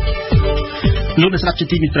លោកអ្នកស្ដាប់ជា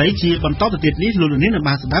ទីមេត្រីជាបន្តទៅទៀតនេះលោកនាងនឹង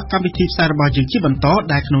បានស្ដាប់កម្មវិធីផ្សាយរបស់យើងជាបន្ត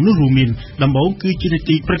ដែលក្នុងនោះរួមមានដំបូងគឺជានី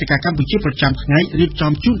តិព្រឹត្តិការណ៍កម្ពុជាប្រចាំថ្ងៃរៀប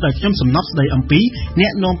ចំជូនដោយខ្ញុំសំណប់ស្ដីអំពីអ្ន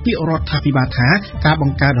កនាំពាក្យរដ្ឋាភិបាលថាការប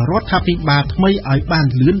ង្កើតរដ្ឋាភិបាលថ្មីឲ្យបាន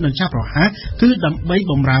លឿននិងឆាប់រហ័សគឺដើម្បី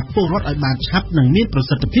បម្រើពលរដ្ឋឲ្យបានឆាប់និងមានប្រ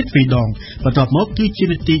សិទ្ធភាពទ្វេដងបន្ទាប់មកគឺជា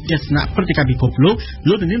នីតិទស្សនៈព្រឹត្តិការណ៍ពិភពលោក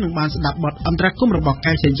នាងនឹងបានស្ដាប់បទអន្តរកម្មរបស់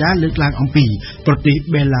កែសញ្ញាលើកឡើងអំពីប្រទេស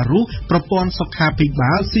បេឡារុសប្រព័ន្ធសុខាភិ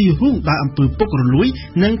បាលស៊ីរួមដោយអំពើពុករលួយ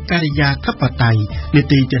និងការិយាធិបតេយ្យនី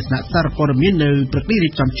តិទស្សនៈសារព័ត៌មាននៅព្រឹកនេះរៀ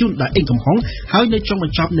បចំជូនដោយអេងកំហុងហើយនៅចុងប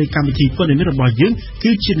ញ្ចប់នៃកម្មវិធីព័ត៌មានរបស់យើង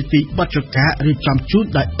គឺជានីតិបទចការរៀបចំជូន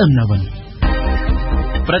ដោយអឹមណាវិន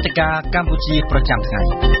ព្រឹត្តិការណ៍កម្ពុជាប្រចាំថ្ងៃ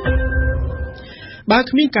បើ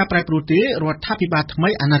គ្មានការប្រែប្រួលទេរដ្ឋាភិបាលថ្មី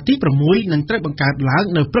អាណត្តិទី6នឹងត្រូវបង្កើតឡើង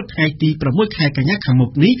នៅព្រឹកថ្ងៃទី6ខែកញ្ញាខាងមុ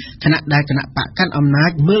ខនេះខណៈដែលគណៈបកកាន់អំណា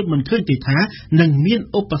ចមើលមិនឃើញទេថានឹងមាន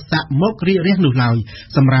ឧបសគ្គមករារាំងនោះឡើយ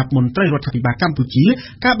សម្រាប់មន្ត្រីរដ្ឋាភិបាលកម្ពុជា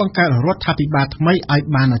ការបង្កើតរដ្ឋាភិបាលថ្មីឲ្យ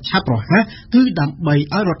បានឆាប់រហ័សគឺដើម្បី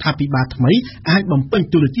ឲ្យរដ្ឋាភិបាលថ្មីអាចបំពេញ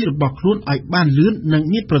តួនាទីរបស់ខ្លួនឲ្យបានលឿននិង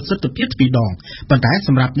មានប្រសិទ្ធភាពទ្វេដងប៉ុន្តែស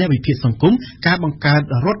ម្រាប់អ្នកវិភាគសង្គមការបង្កើត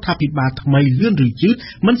រដ្ឋាភិបាលថ្មីលឿនឬយឺត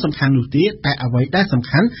មិនសំខាន់នោះទេតែអ្វីដែលសំ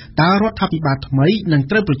ខាន់តើរដ្ឋាភិបាលថ្មីនឹង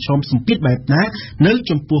ត្រូវប្រឈមសម្ពាធបែបណានៅ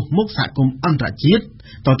ចំពោះមុខសហគមន៍អន្តរជាតិត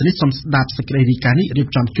ទៅនេះសូមស្ដាប់សេចក្តីរាយការណ៍នេះរៀប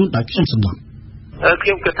ចំជូនដោយខ្ញុំសំណប់ខ្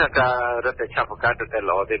ញុំគិតថាការរដ្ឋឆាប់បង្កើតទៅ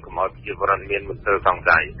ល្អទេកុំឲ្យប្រជាពលរដ្ឋមានមន្ទិលសង្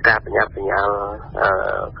ស័យការបញ្ញាបញ្ញាល់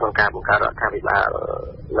ក្នុងការបង្កើតរដ្ឋាភិបាល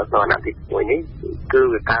នៅក្នុងអាណត្តិទី1នេះគឺ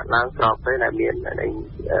វាកើតឡើងស្របពេលដែលមាន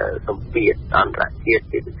សម្ពាធអន្តរជាតិ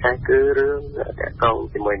ជាពិសេសគឺរឿងតាក់ទង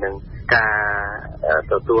ជាមួយនឹងការ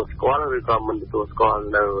ទទួលស្គាល់ឬក៏មិនទទួលស្គាល់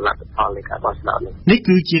នៅលទ្ធផលនៃការបោះឆ្នោតនេះ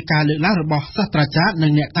គឺជាការលើកឡើងរបស់សាស្ត្រាចារ្យនិ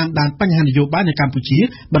ងអ្នកតាមដានបញ្ហានយោបាយនៅកម្ពុជា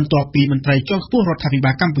បន្ទាប់ពីមន្ត្រីជាន់ខ្ពស់រដ្ឋាភិ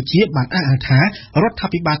បាលកម្ពុជាបានអះអាងថារដ្ឋា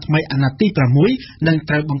ភិបាលថ្មីអាណត្តិទី6នឹង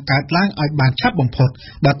ត្រូវបង្កើតឡើងឲ្យបានឆាប់បំផុត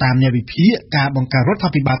បើតាមអ្នកវិភាគការបង្កើតរដ្ឋា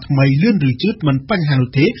ភិបាលថ្មីលឿនឬយឺតមិនបញ្ហានោះ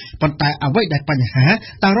ទេប៉ុន្តែអ្វីដែលបញ្ហា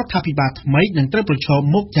តើរដ្ឋាភិបាលថ្មីនឹងត្រូវប្រឈម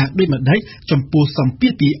មុខយ៉ាងដូចម្តេចចំពោះសម្ពា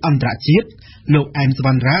ធពីអន្តរជាតិលោកអែមសវ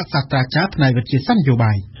ណ្ណរាសាស្ត្រាចារ្យផ្នែកវិទ្យាសាស្ត្រនយោ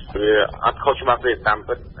បាយវាអត់ខុសច្បាប់ទេតាម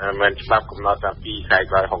ពិតមិនច្បាប់កំណត់ថាពីខែ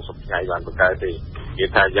ក្រោយ60ថ្ងៃបានបង្កើតទេនិយាយ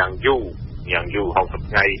ថាយ៉ាងយូរ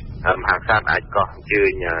60ថ្ងៃមហាក្សត្រអាចកោះអញ្ជើ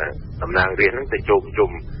ញតំណាងរាស្ត្រនឹងទៅចូលប្រជុំ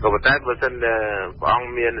ក៏ប៉ុន្តែបើសិនព្រះអង្គ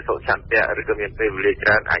មានសុឆន្ទៈឬក៏មានពេលវេលាច្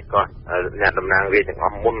រើនអាចកោះអ្នកតំណាងរាស្ត្រទាំងអ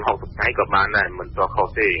ស់មុន60ថ្ងៃក៏បានដែរមិនទាស់ខុស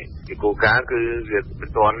ទេពីគោលការណ៍គឺវាមិន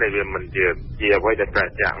ទាន់ទេវាមិនជាអ្វីដែលប្រ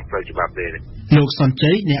ឆាំងផ្លូវច្បាប់ទេលោកសន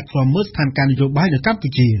ជ័យអ្នកខ្លំមើលស្ថានភាពនយោបាយនៅកម្ពុ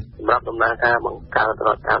ជាសម្រាប់ដំណើរការបង្កើតរ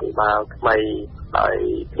ដ្ឋាភិបាលថ្មីដោយ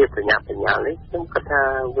ភាពបញ្ញាបញ្ញានេះខ្ញុំគិតថា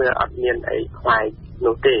វាអត់មានអីខ្លាយ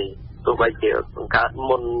នោះទេទោះបីជាបង្កើត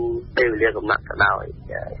មុនពេលវេលាកំណត់ក៏ដោយ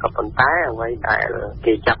ក៏ប៉ុន្តែអ្វីដែល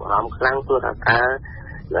គេចាប់អារម្មណ៍ខ្លាំងគឺថាការ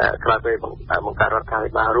ក្រោយពេលបង្កើតរដ្ឋា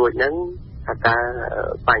ភិបាលរួចហ្នឹង ថា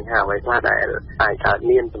បញ្ហាអ្វីខ្លះដែលអាចកើត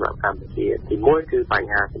មានសម្រាប់កម្ពុជាទីមួយគឺប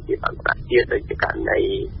ញ្ហាសេដ្ឋកិច្ចអន្តរជាតិដូចជាករណី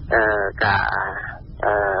ការ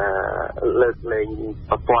លើកលែង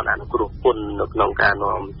ប្រព័ន្ធអនុគ្រោះពន្ធនៅក្នុងការ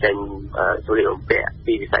នាំចេញទូលីបំពាក់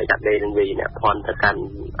ពីវិស័យកាត់ដេរនិងវាយនភ័ណ្ឌទៅកាន់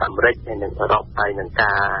អាមេរិកហើយនិងអឺរ៉ុបហើយនឹង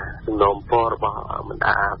ការសំណូមពររបស់បណ្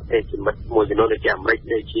ដាប្រទេសជាមិត្តមួយចំនួនដូចជាអាមេរិក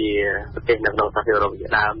ដូចជាប្រទេសនៅក្នុងសហភាពអឺរ៉ុបជា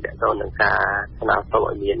ដើមទាក់ទងនឹងការស្នើសុំ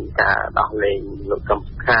ឲ្យមានការដោះលែងលោកកឹម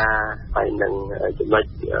សុខាហើយនឹងចំណុច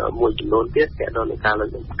មួយចំនួនទៀតទាក់ទងនឹងការលើក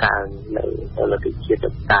តម្កើងនៅលទ្ធិជាតិ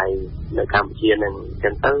តៃនៅកម្ពុជានឹងអញ្ចឹ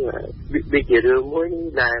ងទៅវាជារឿងមួយ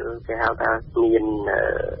ដែលគេហៅថាមាន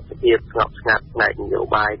ភាពស្ងប់ស្ងាត់ផ្នែកនយោ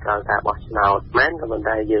បាយកាលការបោះឆ្នោតមែនក៏ប៉ុន្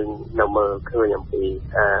តែយើងនៅមើលឃើញអំពី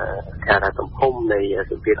ការទំហំនៃ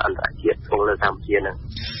សង្គ្រាមអន្តរជាតិក្នុងលើកម្ពុជាហ្នឹង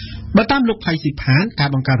បើតាមលោកផៃស៊ីផានការ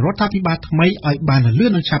បង្កើតរដ្ឋាភិបាលថ្មីឲ្យបានលឿ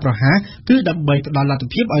ននិងឆាប់រហ័សគឺដើម្បីផ្ដល់លទ្ធ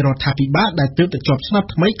ភាពឲ្យរដ្ឋាភិបាលដែលទើបតែជាប់ឆ្នោត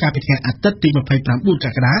ថ្មីកាលពីថ្ងៃអាទិត្យទី29ក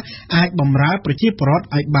ក្កដាអាចបម្រើប្រជាពលរដ្ឋ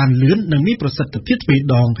ឲ្យបានលឿននិងមានប្រសិទ្ធភាពទ្វេ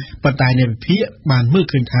ដងប៉ុន្តែអ្នកវិភាគបានមើល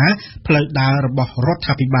ឃើញថាផ្លូវដើររបស់រដ្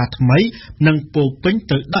ឋាភិបាលថ្មីនឹងពោពេញ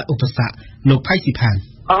ទៅដោយឧបសគ្គលោកផៃស៊ីផាន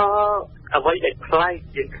អ្វីដែលខ្លាយ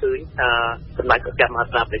ជាឃើញសម្ដេចព្រះមហាក្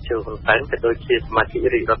សត្រដែលជឿហ៊ុនសែនក៏ដូចជាសមាជិក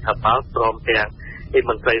រាជរដ្ឋាភិបាលព្រមទាំង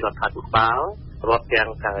មន្ត្រីរដ្ឋាភិបាលរាប់ទាំង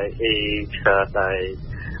តែ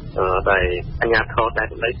អាជ្ញាធរតែ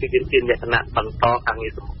សម្ដីគឺមានលក្ខណៈបន្តការងា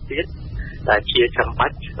រសម្ពុទៀតដែលជាចាំបា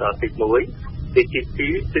ច់ទី1ទី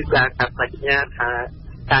2គឺការកាត់បញ្ញាថា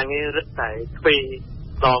ការងាររឹតតែទ្វេ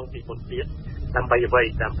ដងពីមុនទៀតដើម្បី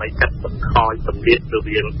ដើម្បីកាត់បន្ថយសម្ពាធរ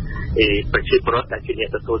វាងប្រជាពលរដ្ឋដែលជាអ្នក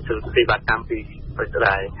ទទួលសេវាកម្មពីប្រទេសរ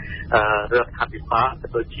ដ្ឋាភិបាលក៏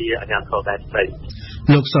ដូចជាអាជ្ញាធរតែស្ដី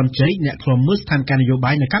លោកសំជ័យអ្នកខ្លំមើលស្ថានភាពនយោ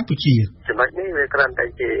បាយនៅកម្ពុជាចំណុចនេះវាគ្រាន់តែ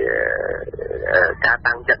ជាការ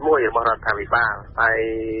តាំងចិត្តមួយរបស់រដ្ឋាភិបាលហើយ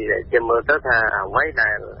ជាមើលទៅថាអ្វី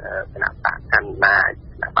ដែលគណៈបកកណ្ដាល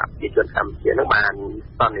គណៈបកប្រជាជនកម្ពុជានឹងបាន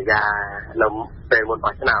សន្យានៅពេលមុន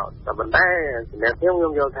បោះឆ្នោតតែប៉ុន្តែសម្រាប់ខ្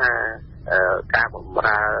ញុំយល់ថាការបម្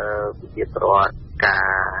រើប្រជាពលរដ្ឋការ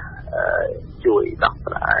ជួយដោះ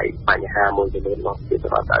ស្រាយបញ្ហាមួយចំនួនរបស់ប្រជាពល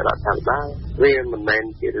រដ្ឋឲ្យរដ្ឋាភិបាលវាមិនមែន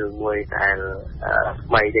ជារឿងមួយដែល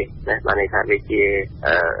ថ្មីទេណាបានន័យថាវាជា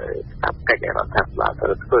កាប់កិច្ចរដ្ឋាភិបាលត្រូ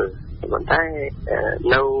វធ្វើប៉ុន្តែ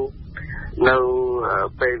នៅ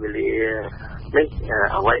ពេលវេលានេះ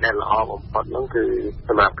អ្វីដែលល្អបំផុតនោះគឺស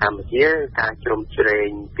ម្រាប់កម្ពុជាការជ្រោមជ្រែង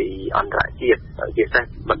ពីអន្តរជាតិជាពិសេស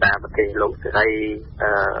បណ្ដាប្រទេសលោកសេរី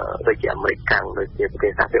ដូចជាអាមេរិកកាំងដូចជាប្រទេ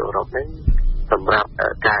សសហភាពអឺរ៉ុបហ្នឹងសម្រាប់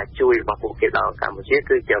ការជួយរបស់ពួកគេដល់កម្ពុជា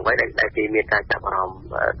គឺជាអ្វីដែលគេមានការចាប់អារម្មណ៍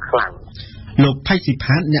ខ្លាំងលោកផៃស៊ី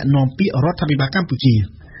ផានអ្នកនាំពាក្យរដ្ឋាភិបាលកម្ពុជា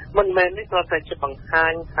មិនមែននេះគ្រាន់តែជាបង្ហា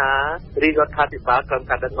ញថារាជរដ្ឋាភិបាលក្រុម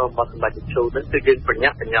ការដឹកនាំរបស់សម្ដេចតេជោនឹងគឺយើងប្រញា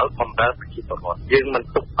ប់ប្រញាល់បម្រើប្រជាពលរដ្ឋយើងមិន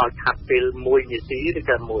ទុកឲ្យខាត់ពេល1នាទីឬ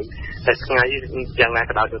ក៏1តែថ្ងៃយ៉ាងណា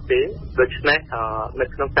ក៏ដោយទៅទេដូច្នេះនៅ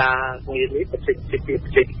ក្នុងការងារនេះបច្ចេក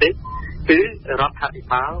ទេសគឺរដ្ឋាភិ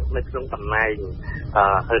បាលនៅក្នុងតំណែង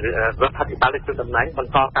រដ្ឋាភិបាលនៅក្នុងតំណែងបន្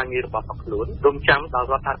តការងាររបស់ខ្លួនរំចាំដល់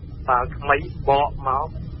រដ្ឋាភិបាលថ្មីបកមក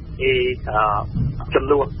ចំ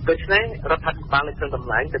នួនដូច្នេះរដ្ឋាភិបាលនៅក្នុងតំ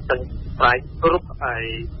ណែងទៅទាំងស្រាយគ្រប់ហើយ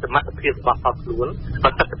សមត្ថភាពរបស់ខ្លួនប្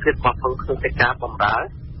រសិទ្ធភាពរបស់ខ្លួនក្នុងការបម្រើរ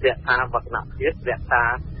ក្សាវឌ្ឍនភាពរក្សា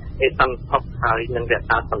សន្តិភាពហើយនិងរក្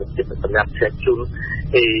សាសន្តិភាពសម្រាប់ប្រជាជន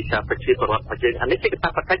ប្រជាពលរដ្ឋរបស់យើងអានេះជាកាត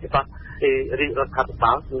ព្វកិច្ចរបស់រាជរដ្ឋាភិ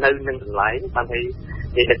បាលនៅនឹងកន្លែងបានឲ្យ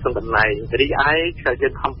នៅក្នុងតំណែងរីឯយើ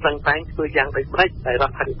ងខំប្រឹងប្រែងធ្វើយ៉ាងដូចម្តេចតែរ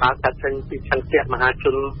ដ្ឋាភិបាលចាត់ចេញពីឆន្ទៈមហាជ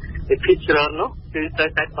នភាគច្រើននោះគឺត្រូវ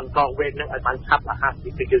តែបន្តវេននឹងឲ្យបានឆាប់រហ័ស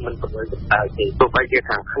ពីយើងមិនប្រមូលទៅទេទោះបីជា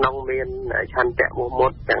ខាងក្នុងមានឆន្ទៈមុខមុ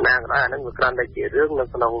តយ៉ាងណាក៏ដោយអានឹងវាគ្រាន់តែជារឿងនៅ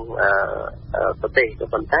ក្នុងប្រទេសក៏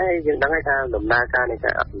ប៉ុន្តែយើងដឹងថាដំណើរការនៃ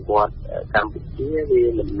ការអភិវឌ្ឍកម្ពុជាវា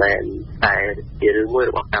មិនមែនតែជារឿងមួយ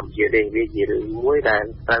របស់កម្ពុជាទេវាជារឿងមួយដែល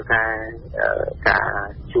ត្រូវការ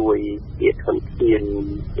ជួយជាធនធាន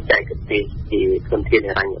បច្ចេកទេសជាធនធាន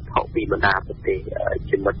ហិរញ្ញវត្ថុពីបណ្ដាប្រទេស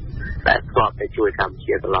ជាមិត្តដែលធ្លាប់តែជួយកម្ពុ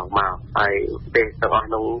ជាកន្លងមកហើយប្រទេសទាំងអស់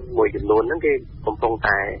នោះមួយចំនួនហ្នឹងគេកំពុង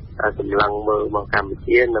តែសម្លឹងមើលមកកម្ពុ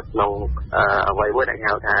ជានៅក្នុងអ្វីមួយដែល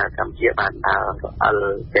ហៅថាកម្ពុជាបានដើរ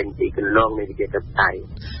ចេញពីគន្លងនៃវិជាធិបតេយ្យ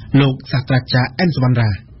លោកសាស្ត្រាចារ្យអិនសវណ្ណ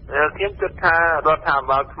រាខ្ញុំគិតថារដ្ឋាភិ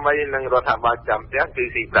បាលថ្មីនិងរដ្ឋាភិបាលចាំផ្ទះគឺ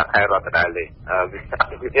ស៊ីប្រាក់ខែរដ្ឋដែរទេវា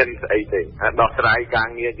មានស្អីទេដោះស្រាយការ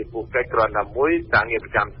ងារជាពួកកិច្ចគ្រាន់តែមួយការងារប្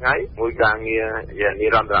រចាំថ្ងៃមួយការងារនិ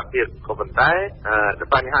រន្តរភាពក៏ប៉ុន្តែ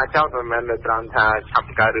បញ្ហាចោតមិនមែននៅត្រង់ថាឆាប់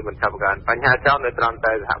កើតឬមិនឆាប់កើតបញ្ហាចោតនៅត្រង់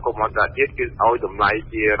តែសហគមន៍អន្តរជាតិគឺឲ្យតម្លៃ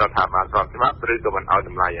ជារដ្ឋាភិបាលស្របច្បាប់ឬក៏មិនឲ្យត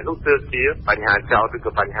ម្លៃនោះគឺជាបញ្ហាចោតឬ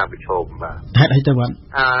ក៏បញ្ហាប្រឈមបាទហេតុអីទៅបាទ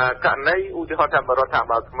ករណីឧទាហរណ៍ថារដ្ឋាភិ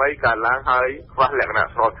បាលថ្មីកើតឡើងហើយខ្វះលក្ខណៈ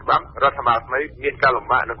ស្របច្បាប់ ច្បាប់រដ្ឋាភិបាលថ្មីមានការលំ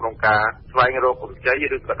បាកនៅក្នុងការស្វែងរកកម្ចី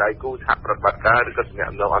ឬក៏ដៃគូសហប្រតិបត្តិការឬក៏ទំនាក់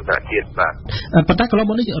ទំនងអន្តរជាតិបាទប៉ុន្តែកន្លង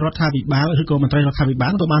មកនេះរដ្ឋាភិបាលឬក៏មន្ត្រីរដ្ឋាភិបា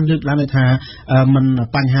លក៏បានលើកឡើងថាមិន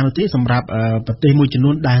បញ្ហានោះទេសម្រាប់ប្រទេសមួយចំ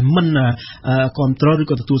នួនដែលមិនគ្រប់គ្រងឬ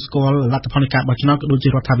ក៏ទទួលស្គាល់លទ្ធផលនៃការបោះឆ្នោតក៏ដូចជា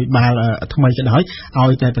រដ្ឋាភិបាលថ្មីក៏ដោយឲ្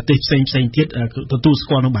យតែប្រទេសផ្សេងទៀតទទួលស្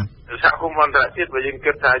គាល់នោះបាទសហគមន៍អន្តរជាតិបើយើង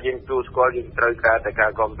គិតថាយើងទទួលស្គាល់យើងត្រូវការតែកា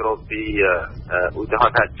រគ្រប់គ្រងពីឧទាហរ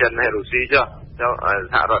ណ៍ថាចិនហើយរុស្ស៊ីចុះ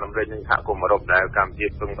សហរដ្ឋអាមេរិកនិងសហគមន៍អឺរ៉ុបដែលកម្ពុជា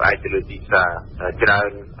ពឹងផ្អែកទៅលើទីផ្សារច្រើ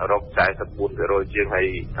នអឺរ៉ុប 44% ជាងហើយ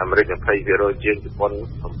អាមេរិក 20% ជាងជប៉ុន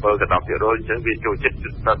 7 10% អញ្ចឹងវាចូលចិត្ត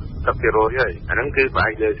 10% ហើយអាហ្នឹងគឺផ្អែ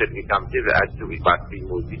កលើសេដ្ឋកិច្ចកម្ពុជាវាអាចជួយវិបត្តិទី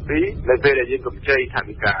1ទី2នៅពេលដែលយើងកម្ចីថ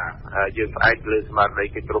វិកាយើងផ្អែកលើស្មារតី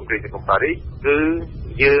កិច្ចព្រមព្រៀងទីប៉ារីសគឺ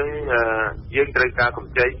យើងត្រូវការក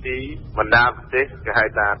ម្ចីពីបណ្ដាប្រទេសគេហៅ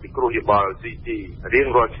ថាពិគ្រោះយោបល់ CT រៀង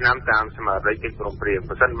រាល់ឆ្នាំតាមស្មារតីកិច្ចព្រមព្រៀង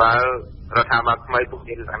បើសិនបើរដ្ឋាភិបាលថ្មីពុក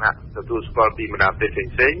មានលក្ខណៈទទួលស្គាល់ពីបណ្ដាប្រទេស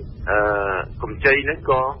ផ្សេងកម្ចីហ្នឹង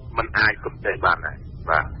ក៏មិនអាចកម្ចីបានដែរ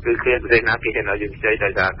បាទគឺគេប្រទេសណាគេហ៊ានឲ្យយើងខ្ចីតែ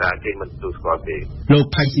ថាគេមិនទទួលស្គាល់ទេលោក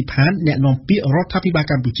ផៃស៊ីផានអ្នកនាំពាក្យរដ្ឋាភិបាល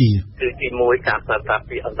កម្ពុជាគឺទី1ការប្រើប្រាស់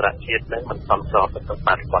ពីអន្តរជាតិហ្នឹងមិនសមស្របទៅនឹងប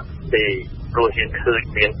រិបទទេព្រោះយើងឃើញ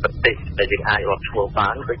មានប្រទេសដែលយើងអាចរាប់ឈ្មោះបា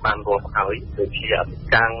នដូចបានរាប់ហើយដូចជាអាមេរិ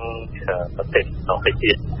កប្រទេសដទៃ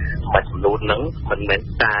ទៀតមួយចំនួនហ្នឹងមិនមែន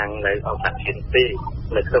តាំងនៅអន្តរជាតិទេ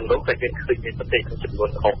នៅក្នុងនោះក៏យើងឃើញមានប្រទេសចំនួន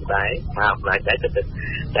ធំដែរមកអំណាចដែរទៅតែ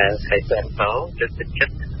ខេត្តទៅចិ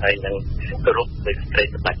ត្តហើយនឹងគ្រប់នៃស្ត្រី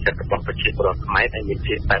សម្បត្តិរបស់ប្រជាពលរដ្ឋខ្មែរដែលមាន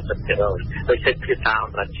ជា 80% ដោយសេចក្ដីភាសាអ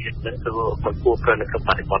ន្តរជាតិនឹងគឺមិនគួរប្រើនៅក្នុង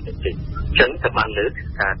បរិបទនេះទេអញ្ចឹងក៏បានលើក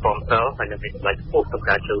ការគ្រប់គ្រងហើយនឹងវិបត្តិពុះក្នុង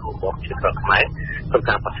ការចូលរួមរបស់ប្រជាពលរដ្ឋខ្មែរក្នុង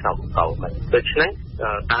ការបោះឆ្នោតបន្តមកដូច្នេះ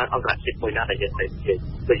តើអន្តរជាតិមួយណាដែលយើងត្រូវនិយាយ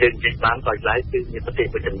បើយើងនិយាយបានដោយឡែកគឺមានប្រទេស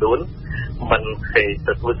មួយចំនួនមិនគេទ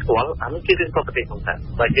ទួលស្គាល់អានេះគឺរឿងប្រទេសของតែ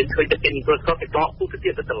បើយើងឃើញតែគេទទួលស្គាល់គេដកទូទៅទៀ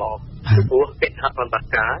តទៅឡងព្រោះកិច្ចសហប្រតិបត្តិ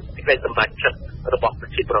ការកិច្ចសម្រេចចិត្តរបស់ប្រ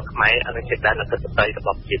ជាពលរដ្ឋខ្មែរអានេះជាដែនអធិបតេយ្យរប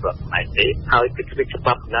ស់ប្រជាពលរដ្ឋខ្មែរទេហើយគឺច្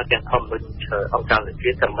បាប់ណាទាំងធម្មវិនអង្គការសហជា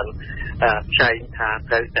តិតែមិនចែងថា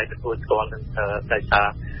ត្រូវតែទទួលស្គាល់នឹងដោយសារ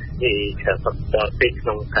ពីក្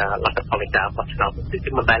នុងការលទ្ធផលនៃការបោះឆ្នោត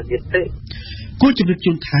គឺមិនដែលមានទេគូជំរាប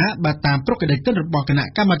ជូនថាបើតាមប្រកាសទិនរបស់គណៈ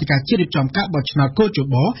កម្មាធិការជាតិរៀបចំការបោះឆ្នោតកោជ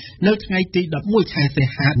បនៅថ្ងៃទី11ខែសី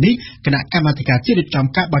ហានេះគណៈកម្មាធិការជាតិរៀបចំ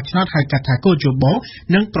ការបោះឆ្នោតហៅកាត់ថាកោជប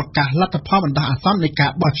នឹងប្រកាសលទ្ធផលបណ្ដោះអាសន្ននៃកា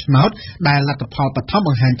របោះឆ្នោតដែលលទ្ធផលបឋមប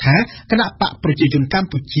ង្ហាញថាគណៈបកប្រជាជនកម្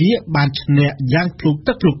ពុជាបានឈ្នះយ៉ាងភ្លុក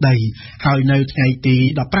ទឹកភ្លុកដីហើយនៅថ្ងៃទី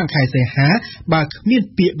15ខែសីហាបើគ្មាន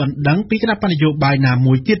ពាក្យបណ្ដឹងពីគណៈបញ្ញយោបាយណា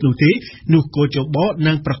មួយទៀតនោះទេនោះកោជប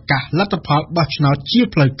នឹងប្រកាសលទ្ធផលបោះឆ្នោតជា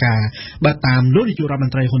ផ្លូវការបើតាមលោកនាយករដ្ឋម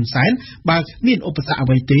ន្ត្រីហ៊ុនសែនបើមានឧបសគ្គអ្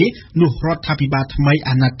វីទេនោះរដ្ឋាភិបាលថ្មី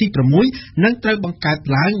អាណត្តិទី6នឹងត្រូវបង្កើត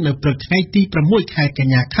ឡើងនៅព្រឹកថ្ងៃទី6ខែក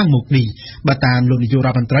ញ្ញាខាងមុខនេះបើតាមលោកនាយករ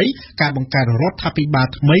ដ្ឋមន្ត្រីការបង្កើតរដ្ឋាភិបាល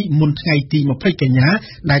ថ្មីមុនថ្ងៃទី20កញ្ញា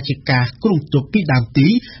ដែលជាការគ្រោងទុកពីដើមទី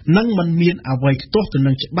នឹងមិនមានអ្វីខ្ទាស់ទៅ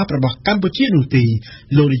នឹងច្បាប់របស់កម្ពុជានោះទេ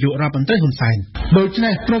លោកនាយករដ្ឋមន្ត្រីហ៊ុនសែនដូច្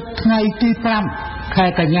នេះព្រឹកថ្ងៃទី5ខែ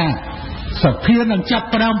កញ្ញាសភានឹងចាប់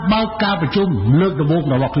ផ្ដើមបើកការប្រជុំលើកដំបូង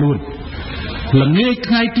របស់ខ្លួនល្ងាច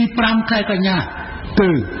ថ្ងៃទី5ខែកញ្ញា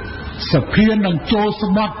គឺសភានឹងចូល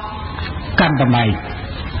ស្បត់កាន់តំណែង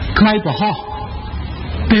ថ្ងៃពហុ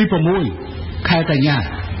ទី6ខែកញ្ញា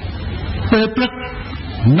ពេលព្រឹក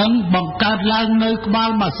នឹងបង្កើតឡើងនៅក្បាល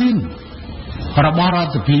ម៉ាស៊ីនរបស់រដ្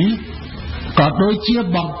ឋសភាក៏ដូចជា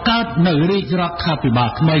បង្កើតនៅរាជរដ្ឋាភិបាល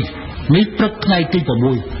ថ្មីនេះព្រឹកថ្ងៃទី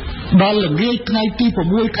6ដល់ល្ងាចថ្ងៃទី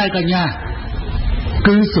6ខែកញ្ញា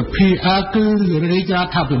គឺសភាគឺរាជរ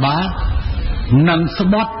ដ្ឋាភិបាលនឹងស្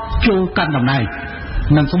បត់ចូលកាន់តំណែង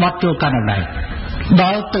ដ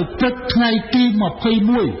ល់ទៅព្រឹកថ្ងៃទី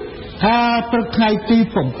21ហើយព្រឹកថ្ងៃទី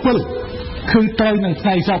7គឺត្រូវនឹងថ្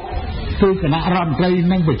ងៃសុក្រគឺគណៈរដ្ឋមន្ត្រី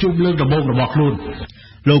នឹងប្រជុំលើកដំបូងរបស់ខ្លួន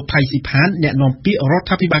លោកផៃស៊ីផានអ្នកនាំពាក្យរដ្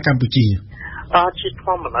ឋាភិបាលកម្ពុជាជាធ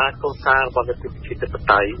ម្មតាគោលការណ៍របស់លទ្ធិប្រជាធិប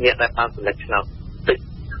តេយ្យអ្នកដែលបានសម្រេចឆ្នោតតិច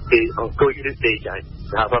គឺអង្គុយឬទេចា៎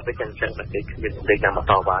ថារដ្ឋវិចិញ្ចឹងតែគេគ្មានសម្លេងតាម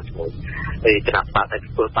តវ៉ាជាមួយឯគណៈបកដែល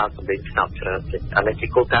ធ្វើតាមសម្លេងឆ្នោតច្រើនទេអានេះជា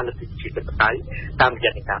គោលការណ៍លទ្ធិប្រជាធិបតេយ្យតាមរ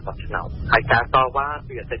យៈការបោះឆ្នោតហើយការតវ៉ា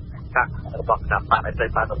គឺអតីតកាលរបស់គណៈបកដែលត្រូ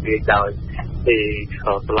វបានរំលាយដោយ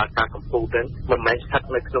តុលាការកំពូលនឹងមិនមែនស្ថិត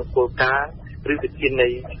នៅក្នុងគោលការណ៍ឬវិធាននៃ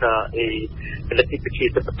លទ្ធិប្រជា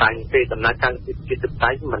ធិបតេយ្យទេដំណើរការលទ្ធិប្រជាធិបតេ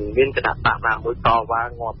យ្យមិនមានគណៈបកណាមួយតវ៉ា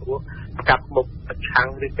ងាប់ព្រោះកាប់មុខប្រឆាំង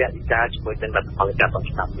ឬបរិយាជាមួយនឹងលទ្ធផលការបោះ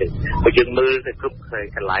ឆ្នោតទេបើយើងមើលទៅគ្រប់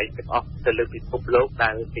កន្លែងទាំងអស់ទៅលើពិភពលោកដែ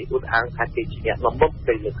លគេឧទាហរណ៍ថាគេជាអ្នកនាំមុខ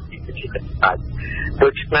ទៅលើលទ្ធិប្រជាធិបតេយ្យដូ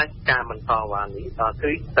ច្នេះការមិនតវ៉ានេះ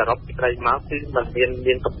គឺសរុបសេចក្តីមកគឺมัน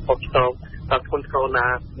មានកំហុសឆ្គងតធ្ងន់ធ្ងរណា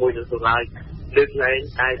មួយទៅឡើយលើកលែង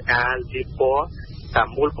កាយការលៀបពណ៌ តាម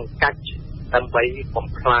មូលបង្កាច់ដើម្បីបំ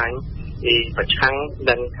ផ្លាញប្រឆាំង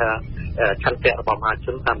នឹងឆន្ទៈរបស់មហាជ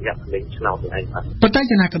នតាមរយៈលេងឆ្នោតនេះឯងបាទប៉ុន្តែ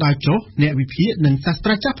យ៉ាងណាក៏ដោយចុះអ្នកវិភាគនិងសាស្ត្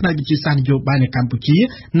រាចារ្យផ្នែកវិទ្យាសាស្ត្រនយោបាយនៅកម្ពុជា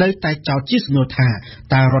នៅតែចោទជាសំណួរថា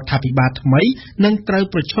តើរដ្ឋាភិបាលថ្មីនឹងត្រូវ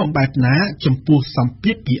ប្រឈមបែបណាចំពោះសម្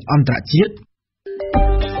ពាធពីអន្តរជាតិ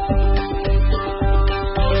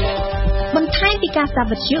បន្ថែមពីការស្ដាប់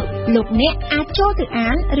វិទ្យុលោកអ្នកអាចចូលទៅអា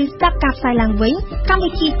នឬស្ដាប់ការផ្សាយឡើងវិញកម្ម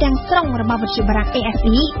វិធីទាំងស្រុងរបស់វិទ្យុបារាំង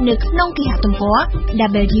AFE នៅក្នុងគេហទំព័រ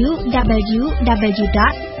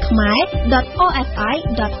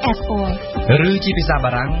www.khmer.orfi.fr ឬជាភាសាបា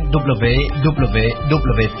រាំង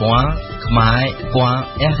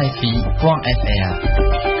www.khmer.rfi.fr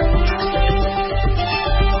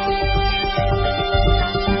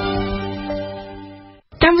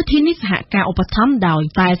កម្មវិធីនេះសហការឧបត្ថម្ភដោយ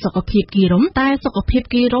តែសុខភាពគីរុំ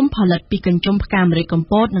ផលិតពីកញ្ចុំផ្កាម្រេចកំ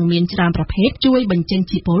ពតនិងមានច្រើនប្រភេទជួយបញ្ចេញ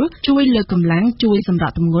ជាតិពុលជួយលើកកម្លាំងជួយសម្រា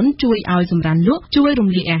កទម្ងន់ជួយឲ្យសម្រានលក់ជួយរំ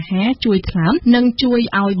លាយអាហារជួយថ្លើមនិងជួយ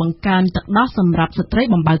ឲ្យបង្កើនទឹកដោះសម្រាប់ស្ត្រី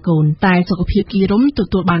បំបៅកូនតែសុខភាពគីរុំទ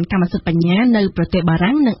ទួលបានកម្មសិទ្ធិបញ្ញានៅប្រទេសបា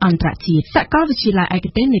រាំងនិងអន្តរជាតិសាកលវិទ្យាល័យឯក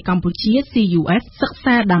ទេសនៃកម្ពុជា CUS សិក្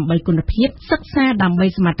សាដើម្បីគុណភាពសិក្សាដើម្បី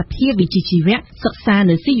សមត្ថភាពវិជ្ជាជីវៈសិក្សា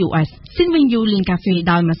នៅ CUS ស៊ីនវិញយូលីនកាហ្វេ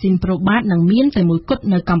ដោយម៉ាស៊ីនប្រូបាតនឹងមានតែមួយគត់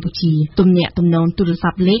នៅកម្ពុជាទំនាក់ទំនងទូរស័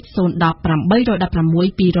ព្ទលេខ010 816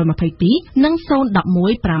 222និង011 816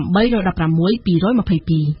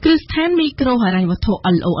 222គ្រឹះស្ថានមីក្រូហិរញ្ញវត្ថុ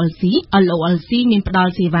LOLC មានផ្ដ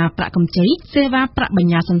ល់សេវាប្រាក់កម្ចីសេវាប្រាក់ប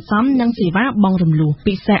ញ្ញើសន្សំនិងសេវាបង់រំលោះ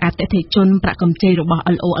ពិសេសអតិថិជនប្រាក់កម្ចីរបស់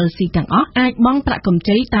LOLC ទាំងអស់អាចបង់ប្រាក់កម្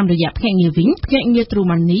ចីតាមរយៈភ្នាក់ងារវិញភ្នាក់ងារ True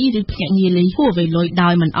Money ឬភ្នាក់ងារលេខហួសវេលុយដោ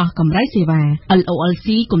យមិនអស់កម្រៃសេវា LOLC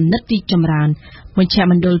គំនិតទីចម្រើនមជ្ឈ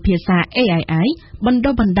មណ្ឌលភាសា AII បណ្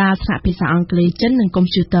ដុះបណ្ដាលថ្នាក់ភាសាអង់គ្លេសចិននិងកុំ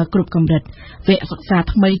ព្យូទ័រគ្រប់កម្រិតវគ្គសិក្សា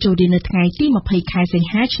ថ្មីចូលរៀននៅថ្ងៃទី20ខែសី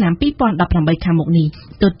ហាឆ្នាំ2018ខាងមុខនេះ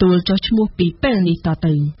ទទួលចុះឈ្មោះពីពេលនេះត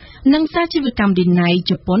ទៅនិងសាជីវកម្មឌីណៃ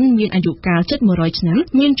ជប៉ុនមានអាយុកាលជិត100ឆ្នាំ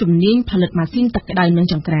មានជំនាញផលិតម៉ាស៊ីនទឹកក្តៅនិង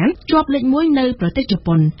ចង្ក្រានជាប់លេខ1នៅប្រទេសជ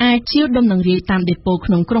ប៉ុនអាចជាវដំណឹងរាយតាមដេប៉ូ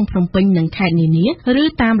ក្នុងក្រុងភ្នំពេញនិងខេត្តនានាឬ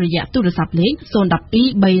តាមរយៈទូរស័ព្ទលេខ012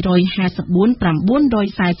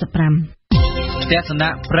 354 945ទស្សនៈ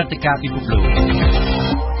ព្រឹត្តិការណ៍ពិភពលោក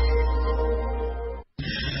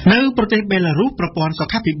នៅប្រទេសបេឡារុសប្រព័ន្ធសុ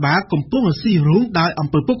ខាភិបាលកំពុងស៊ីរូងដោយអំ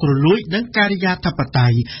ពើពុករលួយនិងការិយាធិបតេ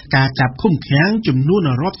យ្យការចាប់ឃុំឃាំងចំនួន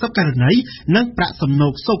រាប់សិបករណីនិងប្រាក់សំណូ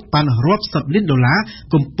កសោកប៉ាន់រាប់សិបលានដុល្លារ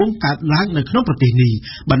កំពុងកើតឡើងនៅក្នុងប្រទេសនេះ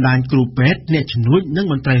បណ្ដាញគ្រូពេទ្យអ្នកជំនួយនិង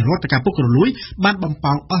មន្ត្រីរដ្ឋការពុករលួយបានបំផ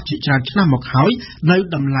ង់អស់ជាច្រើនឆ្នាំមកហើយនៅ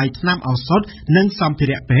តម្លៃថ្នាំឱសថនិងសម្ភា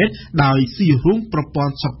រៈពេទ្យដោយស៊ីរូងប្រព័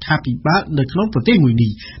ន្ធសុខាភិបាលនៅក្នុងប្រទេសមួយ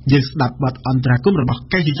នេះយើងស្ដាប់បទអន្តរកម្មរបស់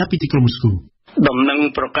កែយុទ្ធពីទីក្រុងមស្គូដំណឹង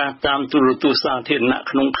ប្រកាសតាមទូរទស្សន៍សាធារណៈ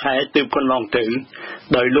ក្នុងខែទើបកន្លងទៅ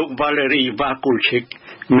ដោយលោក Valery Vakulchik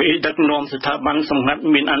មេដឹកនាំស្ថាប័នសម្ងាត់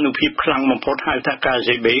មានអានុភាពខ្លាំងបំផុតហៅថា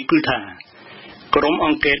KGB គឺថាក្រុមអ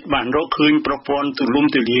ង្គការបានរកឃើញប្រព័ន្ធទូលំ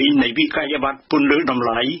ទូលាយនៃវិក័យប័ត្រពន្លឺតម្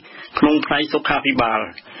លៃក្នុងផ្នែកសុខាភិបាល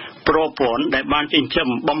ប្រព័ន្ធដែលបានចិញ្ចឹម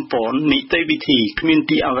បំពន់នីតិវិធីគ្មាន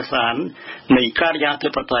ទីអវសាននៃការិយាធិ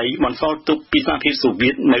បតេយ្យបន្សល់ទុកពីសហភាពសូវៀ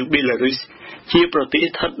តនៅបេឡារុសជាប្រទេស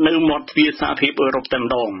ស្ថិតនៅមាត់ទ្វារសហភាពអឺរ៉ុបតែម្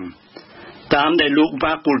ដងតាមដែលលោក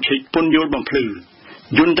Vakulchik ពន្យល់បំភ្លឺ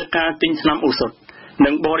យន្តការទិញថ្នាំឱសថនិ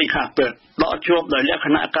ងបរិក្ខារពេទ្យដកជាប់ដោយលក្ខ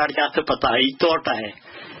ណៈការិយាធិបតេយ្យទាល់តែ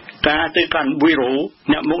ការទៅកាន់បុរី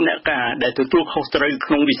អ្នកមុខអ្នកការដែលទទួលខុសត្រូវ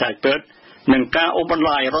ក្នុងវិស័យពេទ្យនិងការអូសបន្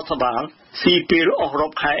លាយរដ្ឋបាលស៊ីពេលអស់រា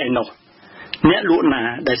ប់ខែឯណោះអ្នកលក់ណា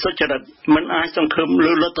ដែលសុចរិតមិនអាចសង្ឃឹម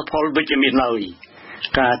លើលទ្ធផលវិជ្ជមានឡើយ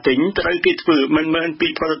ការទិញត្រូវគេធ្វើមិនមែនពី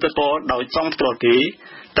ផលិតករដោយចំផ្ទាល់ទេ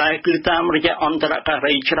តែគឺតាមរយៈអន្តរកា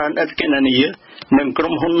រីច្រើនឥតគណនានិងក្រុ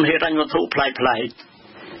មហ៊ុនហិរញ្ញវត្ថុផ្លែក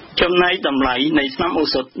ចំណែកតម្លៃនៃស្នាមឱ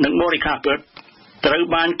សថនិងបរិក្ខារពេទ្យត្រូវ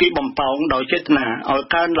បានគេបំផោងដោយចេតនាឲ្យ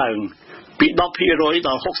កើនឡើងពី 10% ដ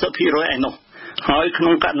ល់ 60% ឯណោះហើយក្នុ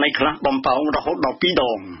ងករណីខ្លះបំផោងរហូតដល់2ដ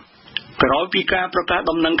ងក្រោយពីការប្រកាស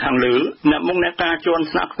ដំណឹងខាងលើអ្នកមុខអ្នកការជាន់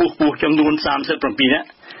ថ្នាក់ខ្ពស់ៗចំនួន37នាក់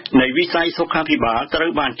នៃវិស័យសុខាភិបាលត្រូវ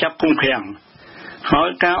បានចាប់ឃុំឃាំងហើយ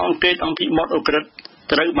ការអង្កេតអំពីបទឧក្រិដ្ឋ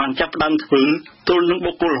ត្រូវបានចាប់ផ្ដើមធ្វើទល់នឹង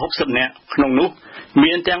បុគ្គល60នាក់ក្នុងនោះ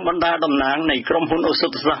មានទាំងបណ្ដាតំណាងនៃក្រុមហ៊ុនឱស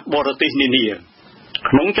ថសាស្ត្របរទេសនានា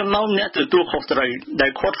ក្នុងចំណោមអ្នកទទួលខុសត្រូវដែ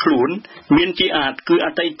លឃាត់ខ្លួនមានជាអាចគឺអ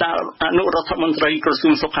តីតអនុរដ្ឋមន្ត្រីក្រសួ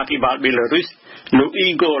ងសុខាភិបាលបេឡារុសលោក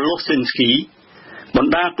Igor Losinsky ប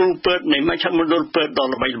ណ្ដាគ្រូពេទ្យនៃមជ្ឈមណ្ឌលពេទ្យដ៏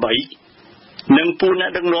ល្បីៗនិងពួកអ្នក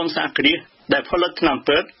ដឹកនាំសហគ្រាសដែលផលិតថ្នាំ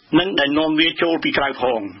ពេទ្យនិងដែលនាំវាចូលពីក្រៅផ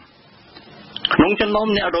ងក្នុងចំណោម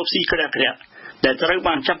អ្នករកស៊ីក្រាក់ដែលត្រូវ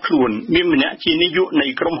បានចាប់ខ្លួនមានម្នាក់ជានាយកនៃ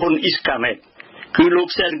ក្រុមហ៊ុន Iskamet គឺលោក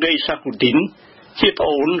Sergei Shakutin ជាប្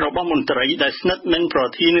អូនរបស់មន្ត្រីដែលស្និទ្ធនឹងប្រ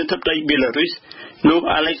ធានាធិបតីបេឡារុសលោក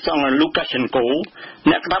Alexander Lukashenko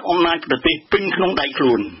អ្នកក្តាប់អំណាចប្រទេសពេញក្នុងដៃខ្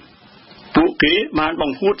លួនពួកគេបានប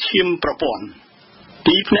ង្ហួតឈាមប្រព័ន្ធ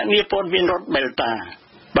ទីភ្នាក់ងារព័ត៌មានរដ្ឋ Belta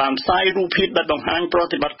បានផ្សាយរូបភាពដែលបង្ហាញប្រ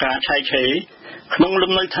តិបត្តិការឆៃឆេរក្នុង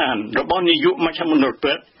លំនៅឋានរបស់នាយកមជ្ឈមណ្ឌល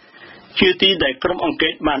ពេទ្យជាទីដែលក្រុមអង្គកា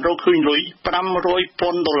របានរកឃើញលុយ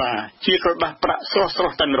$500,000ជាក្រដាសប្រាក់ស្រ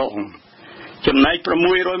ស់ៗតែម្ដងចំណែក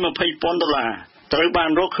$620,000ត្រូវបាន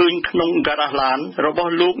រកឃើញក្នុងការ៉ាសឡានរប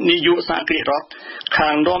ស់លោកនាយកសហគ្រាសរដ្ឋខា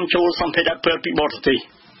ងនាំចូលសម្ភារៈពេទ្យពីបរទេស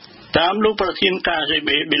តាមលោកប្រធាន KGB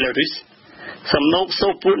បេឡារុសសំណូកសូ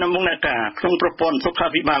វពួកនំនាការក្នុងប្រព័ន្ធសុខា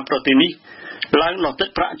ភិបាលប្រទេសនេះឡើងដល់ទឹក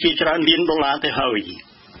ប្រាក់ជាច្រើនលាន$ទៅហើយ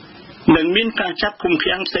នឹងមានការចាប់ឃុំ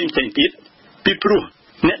ឃាំងផ្សេងៗទៀតពីព្រោះ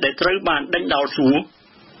អ្នកដែលត្រូវបានដេញដោលសួរ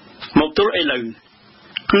មកទល់ឥឡូវ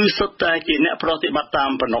គឺសុទ្ធតែជាអ្នកប្រតិបត្តិតា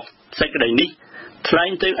មប៉ុណ្ណោះសេចក្តីនេះថ្លែង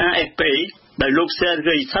ទៅ AFP ដោយលោក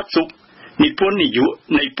Sergei Satsuk និពន្ធនាយក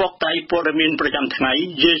នៃប៉ុស្តិ៍តែព័ត៌មានប្រចាំថ្ងៃ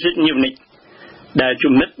Ежедневникដែល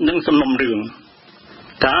ជំនិតនឹងសំណុំរឿង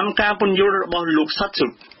តាមការពន្យល់របស់លោក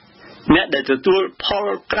Satsuk អ្នកដែលទទួលផល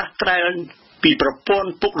ក្រាស់ក្រែលពីប្រព័ន្ធ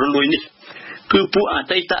ពុករលួយនេះគឺពួកអ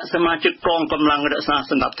តីតសមាជិកកងកម្លាំងរក្សា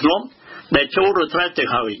សណ្ដាប់ធ្នាប់ដែលចូលរត្រែទៅ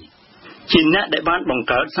ហើយជាអ្នកដែលបានបង្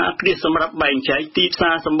កើតសហគ្រាសសម្រាប់បែងចែកទីផ្សា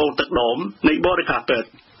រសម្បូរទឹកដមនៃបរិការពេទ្យ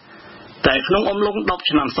តែក្នុងអំឡុង10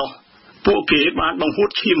ឆ្នាំសោះពួកគេបានបង្ហួត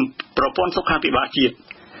ឈាមប្រព័ន្ធសុខាភិបាលជាតិ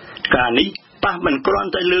ការនេះប៉ះមិនគ្រាន់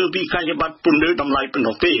តែលើវិក័យប័ត្រពន្លឺតម្លៃប៉ុណ្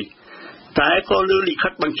ណោះទេតែក៏លើលិខិ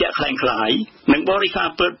តបញ្ជាក់ខ្លាំងៗនិងបរិការ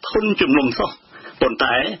ពេទ្យធនជំនុំសោះប៉ុន្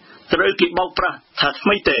តែត្រូវគេបោកប្រាស់ថាថ្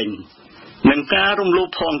មីតែងនឹងការរំលោភ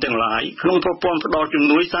ផងទាំងឡាយក្នុងប្រព័ន្ធផ្ដល់ជំ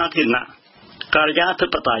នួយសាធារណៈការិយាធិ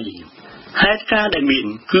បតេយ្យហេតុការណ៍ដែលមាន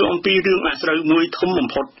គឺអំពីរឿងអាស្រូវមួយធំបំ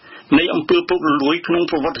ផុតនៃអំពើពុករលួយក្នុង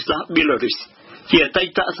ប្រវត្តិសាស្ត្របេឡារុសជាអតី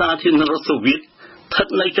តសាធារណរដ្ឋសូវៀតស្ថិត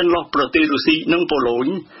នៅចន្លោះប្រទេសរុស្ស៊ីនិងប៉ូឡូញ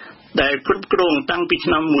ដែលគ្រប់គ្រងតាំងពី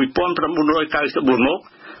ឆ្នាំ1994មក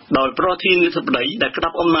ដោយប្រធានាធិបតីដែលក្តា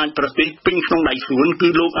ប់អំណាចប្រទេសពេញក្នុងដៃខ្លួនគឺ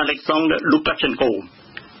លោក Alexander Lukashenko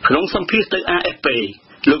ក្នុងសម្ភាសទៅ AFP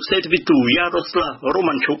លោកសេតវីទូ Yaroslav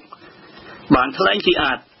Romanchuk បានថ្លែងជា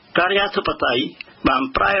អាចការិយាធិបតេយ្យបាន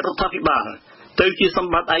ប្រែរដ្ឋាភិបាលទៅជាស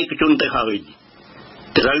ម្បត្តិឯកជនទៅហើយ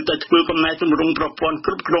ត្រូវតែធ្វើកំណែទម្រង់ប្រព័ន្ធ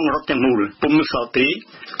គ្រប់គ្រងរដ្ឋទាំងមូលពុំនោះសោះទេ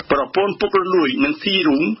ប្រព័ន្ធពុករលួយនិងស៊ី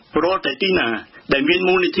រូងរាល់តែទីណាដែលមាន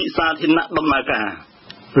មូលនិធិសាធារណៈដំណើរការ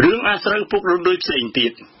រឿងអាស្រូវពុករលួយផ្សេងទៀ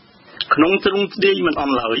តក្នុងទ្រង់ទ្រាយមិនអ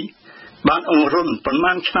ស់ឡើយបានអង្រុនប្រ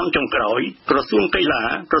មាណឆ្នាំចុងក្រោយក្រសួងកីឡា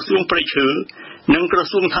ក្រសួងព្រៃឈើនិងក្រ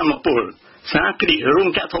សួងធម្មពលសហគ្រាសរោង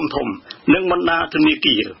ចក្រធំៗនិងបណ្ដាធនា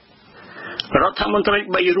គាររដ្ឋមន្ត្រី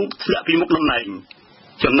3រូបធ្លាក់ពីមុខតំណែង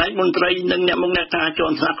ចំណែកមន្ត្រីនិងអ្នកមុខអ្នកការជា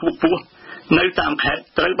ន់ថ្នាក់ខ្ពស់នៅតាមខេត្ត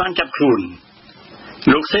ត្រូវបានចាប់ខ្លួន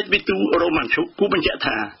លោកសេតវីទូរ៉ូម៉ាន់ឈុកគូបញ្ជាក់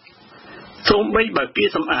ថាសូម្បីបើគេ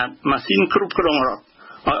សម្អាតម៉ាស៊ីនគ្រប់គ្រងរដ្ឋ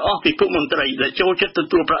ឲ្យអស់ពីពួកមន្ត្រីដែលចូលចិត្តទ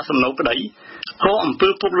ទួលប្រាក់សំណូកក្តីក៏អំពើ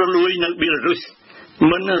ពុករលួយនៅបេឡារុស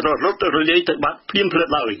មិនរលត់រលាយទៅបាត់ភ្លាមភ្លា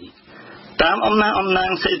ត់ឡើយតាមអំណា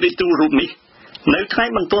ងសេតវីទូរូបនេះនៅថ្ងៃ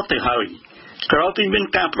បន្ទាប់ទៅហើយក្រោយពីមាន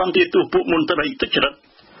ការផ្ដន្ទាទោសពួកមន្ត្រីទុច្ចរិត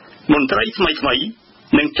មន្ត្រីថ្មី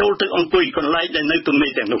នឹងចូលទៅអង្គុយកន្លែងដែលនៅទំនេ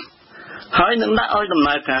រទាំងនោះហើយនឹងដាក់ឲ្យដំ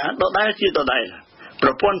ណើរការដដែលជាដដែលប្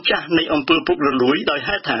រព័ន្ធចាស់នៃអំពើពុករលួយដោយ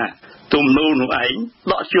ហេតុថាទំនោរនោះឯង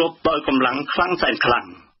ដកជាប់ដោយកម្លាំងខ្លាំងសែនខ្លាំង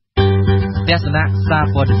ទស្សនៈសារ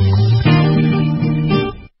ព័ត៌មាន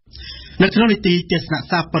នៅក្នុងនីតិទស្សនៈ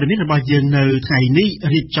សារព័ត៌មានរបស់យើងនៅថ្ងៃនេះ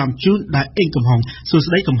រៀបចំជូនដោយអេងកំហុងសួ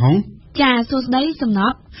ស្តីកំហុងចាសួស្តីសំណ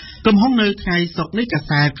ប់កំហុងនៅថ្ងៃសុក្រនេះកា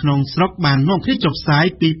សែតក្នុងស្រុកបាននាំគ្នាចុះផ្សាយ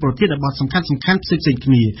ពីប្រធានបទសំខាន់ៗផ្សេងៗ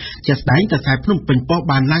គ្នាជាស្ដែងកាសែតភ្នំពេញប៉ុស្តិ៍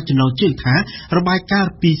បានឡើងចំណងជើងថារបាយការ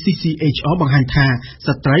ណ៍ពី CCHR បង្ហាញថា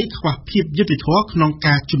ស្ត្រីខ្វះភាពយុត្តិធម៌ក្នុង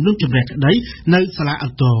ការជំនុំជម្រះក្តីនៅសាលាអ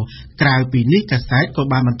ង្គរក្រៅពីនេះកាសែតក៏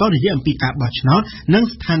បានបន្តនិយាយអំពីការបោះឆ្នោតនិង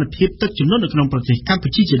ស្ថានភាពទឹកជំនន់នៅក្នុងប្រទេសកម្ពុ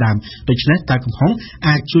ជាជាដើមដូច្នេះតើកំហុង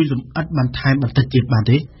អាចជួយលម្អិតបន្ថែមបន្តិចទៀតបាន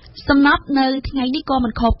ទេសំណប់នៅថ្ងៃនេះក៏មិ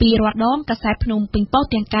នខុសពីរាល់ដងកាសែតភ្នំពេញប៉ុស្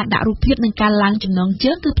តិ៍ទាំងការដាក់រូបភាពនិងការឡើងចំណង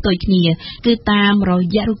ជើងគឺផ្ទុយគ្នាគឺតាមរ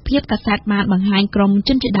យៈរូបភាពកាសែតបានបង្ហាញក្រុមជ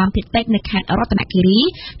នជាដើមភាគតិចនៅខេត្តរតនគិរី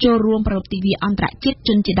ចូលរួមប្រពៃទិវាអន្តរជាតិជ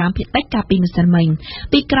នជាដើមភាគតិចកាលពីម្សិលមិញ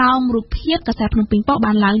ពីក្រោមរូបភាពកាសែតភ្នំពេញប៉ុស្តិ៍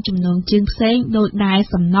បានឡើងចំណងជើងផ្សេងដោយដែល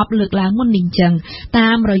សំណប់លើកឡើងមុននេះចឹងតា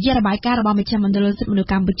មរយៈរបាយការណ៍របស់មជ្ឈមណ្ឌលសិទ្ធិមនុស្ស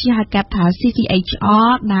កម្ពុជាហៅកាត់ថា CCHR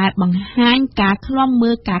ដែលបង្ហាញការឃ្លាំ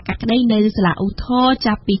មើលការកាត់ក្តីនៅសាលាឧទ្ធរណ៍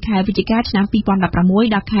ចាប់ពី ខែវិច្ឆិកាឆ្នាំ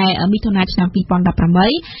2016ដល់ខែមិថុនាឆ្នាំ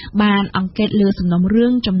2018បានអង្កេតលើសំណុំរឿ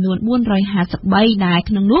ងចំនួន453ដែល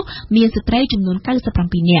ក្នុងនោះមានស្ត្រីចំនួន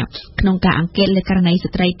97នាក់ក្នុងការអង្កេតលើករណី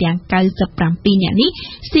ស្ត្រីទាំង97នាក់នេះ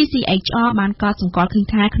CCHR បានកត់សម្គាល់ឃើញ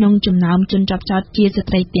ថាក្នុងចំណោមជនជាប់ចោទជាស្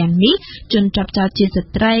ត្រីទាំងនេះជនជាប់ចោទជាស្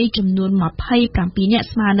ត្រីចំនួន27នាក់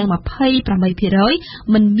ស្មើនឹង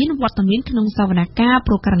 28% មិនមានវត្តមានក្នុងសវនកម្ម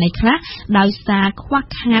ប្រករណីខ្លះដោយសារខ្វះ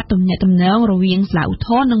ខាតទំនាក់ទំនងរវាងសាលាឧទ្ធ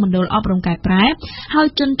រណ៍និងមណ្ឌលអប់រំកែប្រែហើយ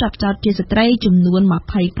ជនជាប់ចោទជាស្ត្រីចំនួន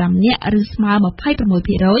25នាក់ឬស្មើ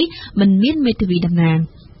 26% មិនមានមេធាវីតំណាង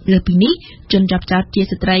លើពីនេះជនជាប់ចោទជា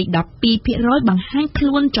ស្ត្រី 12% បង្ហាញខ្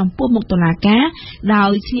លួនចំពោះមុខតុលាការដោ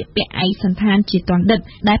យស្លៀកពាក់ឯកសណ្ឋានជាទណ្ឌិត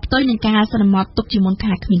ដែលផ្ទុយនឹងការសន្មត់ទុកជាមុន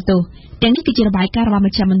ថាគ្មានទោសទាំងនេះគឺជារបាយការណ៍របស់ម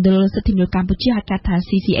ជ្ឈមណ្ឌលសិទ្ធិមនុស្សកម្ពុជាហៅកាត់ថា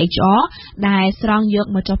CCHR ដែលស្រង់យក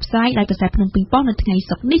មកចុះផ្សាយដោយកាសែតភ្នំពេញប៉ុស្តិ៍នៅថ្ងៃ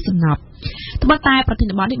សុក្រនេះសំណប់ត្បិតតែប្រធា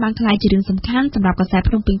នបទនេះបានក្លាយជារឿងសំខាន់សម្រាប់កាសែត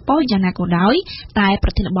ភ្នំពេញប៉ុស្តិ៍យ៉ាងណាក៏ដោយតែប្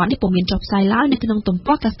រធានបទនេះពុំមានចុះផ្សាយឡើយនៅក្នុងទំ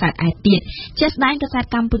ព័រកាសែតឯទៀតជាស្ដែងកាសែត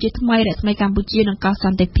កម្ពុជាថ្មីរស្មីកម្ពុជានិងកោះស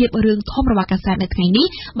ន្តិភាពរឿងធំរបស់កាសែតនៅថ្ងៃនេះ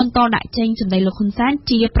បន្តដាក់ចេញសម្ដីលោកហ៊ុនសែន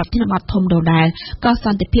ជាប្រធានបទធំដដែលកោះស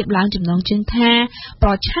ន្តិភាពឡើងចំណងជើងថាប្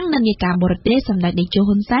រឆាំងនឹងនីការបរទេសសម្ដេចតេជោ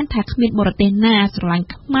ហ៊ុនសែនថាគ្មានបរទេសណាស្រឡាញ់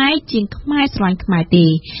ខ្មែរជាងខ្មែរស្រឡាញ់ខ្មែរទេ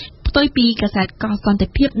ផ្ទុយពីកាសែតកោះសន្តិ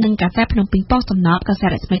ភាពនិងកាសែតភ្នំពេញប៉ុស្តិ៍សំណប់កាសែត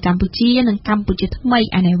រស្មីកម្ពុជានិងកម្ពុជាថ្មី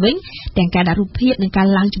ឯនេះវិញទាំងការដាក់រូបភាពនិងការ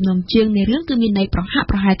ឡើងចំណងជើងនៃរឿងគឺមានន័យប្រហាក់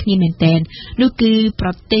ប្រហែលគ្នាមែនទែននោះគឺប្រ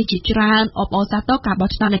ទេសជាច្រើនអបអរសាទរការបោះ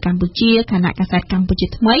ឆ្នោតនៅកម្ពុជាខណៈកាសែតកម្ពុជា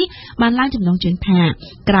ថ្មីបានឡើងចំណងជើងថា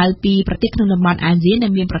ក្រៅពីប្រទេសក្នុងតំបន់អាស៊ានដែ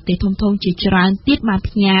លមានប្រទេសធំៗជាច្រើនទៀតបាន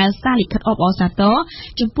ផ្ញើសារលិខិតអបអរសាទរ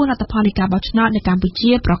ចំពោះលទ្ធផលនៃការបោះឆ្នោតនៅកម្ពុ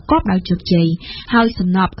ជាប្រកបដោយជោគជ័យហើយសំ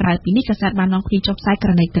ណប់ក្រៅពីនេះកាសែតបាននាំគ្នាចុះផ្សាយក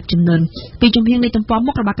រណីទឹកជំនន់ពីជំហៀងនៃទំព័រ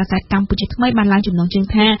មុខរបស់កាសែតកម្ពុជាថ្មីបានឡើងចំណងជើង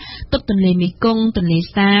ថាទឹកទន្លេមេគង្គទន្លេ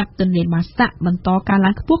សាបទន្លេម៉ាសាក់បន្តការឡើ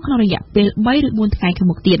ងខ្ពស់ក្នុងរយៈពេល3ឬ4ថ្ងៃខាង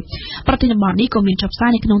មុខទៀតប្រធានបទនេះក៏មានចុះផ្សាយ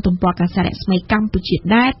នៅក្នុងទំព័រកាសែតរស្មីកម្ពុជា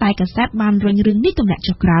ដែរតែកាសែតបានរុញរឿងនេះទម្លាក់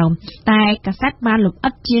ចុះក្រោមតែកាសែតបានលម្អិ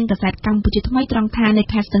តជាងកាសែតកម្ពុជាថ្មីត្រង់ថានៅ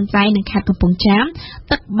ខេត្តស្ទឹងត្រែងនិងខេត្តកំពង់ចាម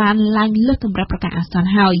ទឹកបានឡើងលើសកម្រិតប្រកាសអាសន្ន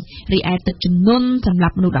ហើយរីឯទឹកជំនន់សម្រា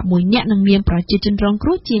ប់មនុស្ស11នាក់និងមានប្រជាជនរងគ្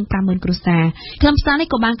រោះជាង 50,000 គ្រួសារខ្លឹមសារនេះ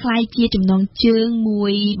ក៏បានคล้ายជាចំណងជើងមួ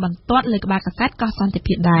យបន្ទាត់លើក្បាលកាសែតកោះសន្តិ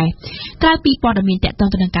ភាពដែរក្រៅពីព័ត៌មានទាក់ទង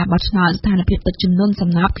ទៅនឹងការបោះឆ្នោតស្ថានភាពទឹកជំនន់សំ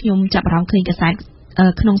ណប់ខ្ញុំចាប់អារម្មណ៍ឃើញកាសែត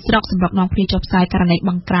ក្នុងស្រុកសម្រាប់នាំគ្នាចុះផ្សាយករណី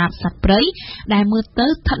បង្ក្រាបសត្វព្រៃដែលមើលទៅ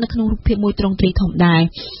ស្ថិតនៅក្នុងរូបភាពមួយទ្រង់ទ្រាយធំដែរ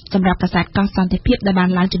សម្រាប់កាសែតកោះសន្តិភាពដែលបាន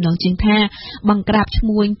ឡើងចំណងជើងថាបង្ក្រាបឈ្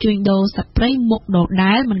មួញជួញដូរសត្វព្រៃមុខដ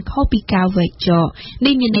ដែលមិនខុសពីការវែកចោ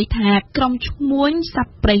នេះមានន័យថាក្រុមឈ្មួញសត្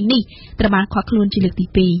វព្រៃនេះត្រូវបានឃាត់ខ្លួនជាលើកទី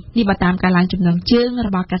2នេះបើតាមការឡើងចំណងជើងរ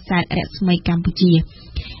បស់កាសែតរស្មីកម្ពុជា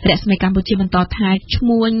រស្មីកម្ពុជាបន្តថាឈ្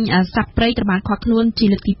មួញសត្វព្រៃត្រូវបានឃាត់ខ្លួនជា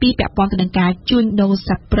លើកទី2ពាក់ព័ន្ធទៅនឹងការជួញដូរស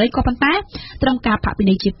ត្វព្រៃក៏ប៉ុន្តែត្រឹមការផាកពិ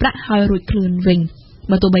ន័យជាប្រាក់ហើយរួចខ្លួនវិញ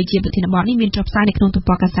បើទោះបីជាប្រធានបទនេះមានចុះផ្សាយនៅក្នុងទំ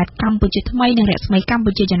ព័រកាសែតកម្ពុជាថ្មីនិងរស្មីកម្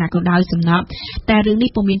ពុជាយ៉ាងណាក៏ដោយសំណប់តែរឿងនេះ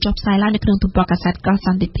ពុំមានចុះផ្សាយឡើងនៅក្នុងទំព័រកាសែតកោះស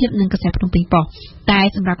ន្តិភាពនិងកាសែតភ្នំពេញប៉ុស្តិ៍តែ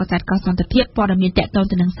សម្រាប់កាសែតកោះសន្តិភាពព័ត៌មានតាក់ទង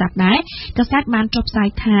ទៅនឹងសត្វដែរកាសែតបានចុះផ្សាយ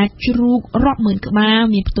ថាជ្រូករាប់ម៉ឺនក្បាល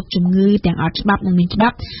មានផ្ទុកជំងឺទាំងអត់ច្បាប់និងមានច្បា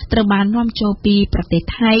ប់ត្រូវបាននាំចូលពីប្រទេស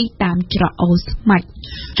ថៃតាមច្រកអូស្មាច់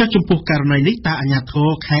ចំពោះករណីនេះតើអាជ្ញាធរ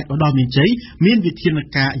ខេត្តឧត្តរមានជ័យមានវិធាន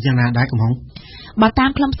ការយ៉ាងណាដែរកំហុងបើតាម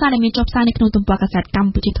ខ្លឹមសារដែលមានចុះផ្សាយនៅក្នុងទំព័រកាសែតក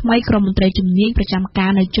ម្ពុជាថ្មីក្រុមមន្ត្រីជំនាញប្រចាំកា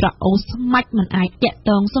រនៅច្រកអូស្មាច់មិនអាចតាក់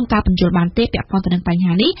ទងសុំការបញ្យល់បានទេពាក់ព័ន្ធទៅនឹងបញ្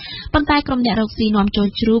ហានេះប៉ុន្តែក្រុមអ្នករកស៊ីនាំចូល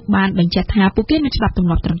ជ្រូកបានបញ្ជាក់ថាពួកគេមានច្បាប់ទម្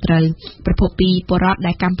លាប់ត្រឹមត្រូវប្រភពពីបរិបទ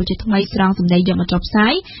ដែលកម្ពុជាថ្មីស្រង់សម្ដីយកមកចុះផ្សា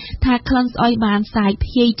យថាក្លិនស្អុយបានសាយ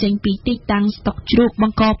ភាយចេញពីទីតាំងស្តុកជ្រូកប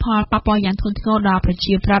ង្កផលប៉ះពាល់យ៉ាងធ្ងន់ធ្ងរដល់ប្រ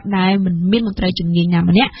ជាប្រដ្ឋដែលមិនមានមន្ត្រីជំនាញណា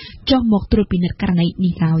ម្នាក់ចុះមកត្រួតពិនិត្យករណី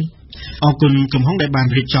នេះឡើយអរគុណកំហុងដែលបាន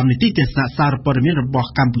រៀបចំនីតិទេសនាសារព័ត៌មានរបស់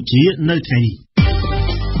កម្ពុជានៅថ្ងៃនេះ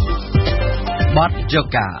បទយោ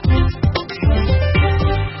កា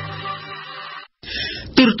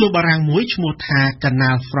ទូរទស្សន៍បារាំងមួយឈ្មោះថា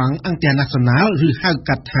Canal France International ឬហៅ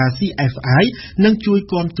កាត់ថា CFI នឹងជួយ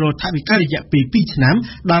គាំទ្រថវិការយៈពេល2ឆ្នាំ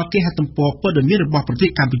ដល់គេហទំព័រព័ត៌មានរបស់ប្រទេស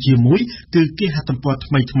កម្ពុជាមួយគឺគេហទំព័រ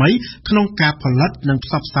ថ្មីៗក្នុងការផលិតនិងផ្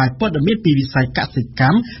សព្វផ្សាយព័ត៌មានពីវិស័យកសិក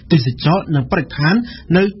ម្មទេសចរណ៍និងបរិស្ថាន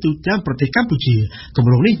នៅទូទាំងប្រទេសកម្ពុជាគ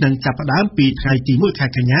ម្រោងនេះនឹងចាប់ផ្ដើមពីថ្ងៃទី1ខែ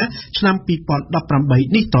កញ្ញាឆ្នាំ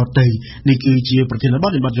2018នេះតទៅនេះគឺជាប្រធានប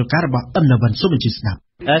ទនៃបទយោការរបស់អិនវ៉ាន់សូមជឿស្ដាប់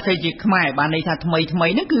សេចជាខ្មែរបានន័យថាថ្មី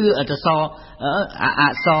ហ្នឹងគឺអក្ស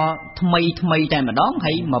រថ្មីតែម្ដង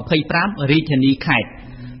ហើយ25រាជធានីខេត្ត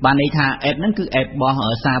បានន័យថាแอปហ្នឹងគឺแอปរបស់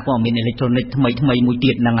សារព័ត៌មានអេឡិចត្រូនិកថ្មីមួយ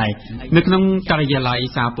ទៀតហ្នឹងហើយនៅក្នុងការិយាល័យ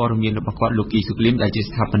សារព័ត៌មានរបស់គាត់លោកគីសុខលៀមដែលជា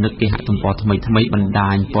ស្ថាបនិកគេហទំព័រថ្មីបណ្ដា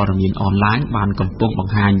ញព័ត៌មានអនឡាញបានកំពុងប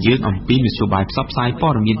ង្ហាញយើងអំពីមធ្យោបាយផ្សព្វផ្សាយព័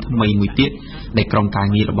ត៌មានថ្មីមួយទៀតដែលក្រុមការ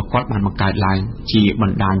ងាររបស់គាត់បានបង្កើតឡើងជាប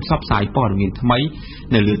ណ្ដាញផ្សព្វផ្សាយព័ត៌មានថ្មី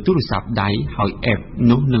នៅលើទូរស័ព្ទដៃហើយ app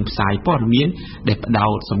នោះនឹងផ្សាយព័ត៌មានដែលផ្ដោ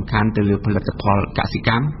តសំខាន់ទៅលើផលិតផលកសិ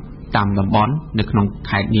កម្មតាមតំបន់នៅក្នុង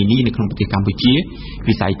ខេត្តនានានៅក្នុងប្រទេសកម្ពុជា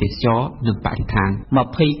វិស័យទេសចរនិងបរិស្ថាន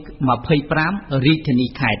25រាជធានី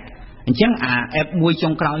ខេត្តអញ្ចឹងអា app មួយចុ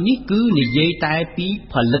ងក្រោយនេះគឺនិយាយតែពី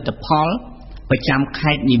ផលិតផលប្រចាំ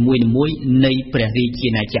ខេត្តនីមួយៗនៃព្រះរាជា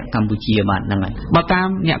ណាចក្រកម្ពុជាបាទហ្នឹងហើយបើតាម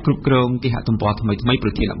អ្នកគ្រប់គ្រងគេហទំព័រថ្មីប្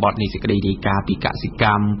រធានបទនៃសេចក្តីរាយការណ៍ពីកសិក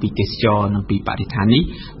ម្មពីទេសចរនិងពីបរិស្ថាននេះ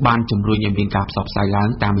បានជំរុញឲ្យមានការផ្សព្វផ្សាយឡើង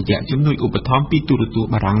តាមរយៈជំនួយឧបត្ថម្ភពីទូរទស្ស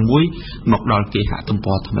ន៍បារាំងមួយមកដល់គេហទំ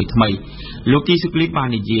ព័រថ្មីលោកគីសុខលីបាន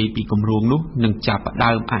និយាយពីគម្រោងនោះនឹងចាប់ផ្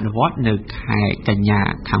ដើមអនុវត្តនៅខែកញ្ញា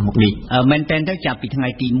ខាងមុខនេះមែនតើចាប់ពីថ្ងៃ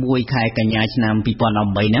ទី1ខែកញ្ញាឆ្នាំ2013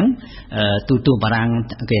ហ្នឹងទូរទស្សន៍បារាំង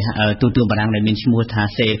គេទូរទស្សន៍បារាំងដែលមានឈ្មោះថា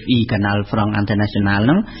CFE Canal France International ហ្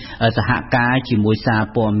នឹងសហការជាមួយសារ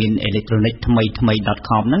ព័ត៌មានអេឡិចត្រូនិកថ្មី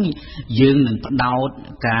 .com ហ្នឹងយើងនឹងផ្ដោត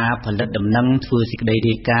ការផលិតដំណឹងធ្វើសេចក្តី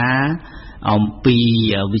រាយការណ៍អំពី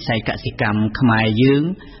វិស័យកសិកម្មខ្មែរយើង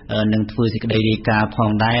នឹងធ្វើសេចក្តីរាយការណ៍ផ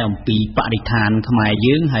ងដែរអំពីបរិស្ថានខ្មែរ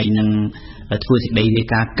យើងហើយនឹងធ្វើសេចក្តីរាយ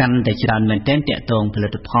ការណ៍កាន់តែច្រើនមែនទែនទាក់ទងផលិ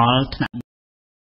តផល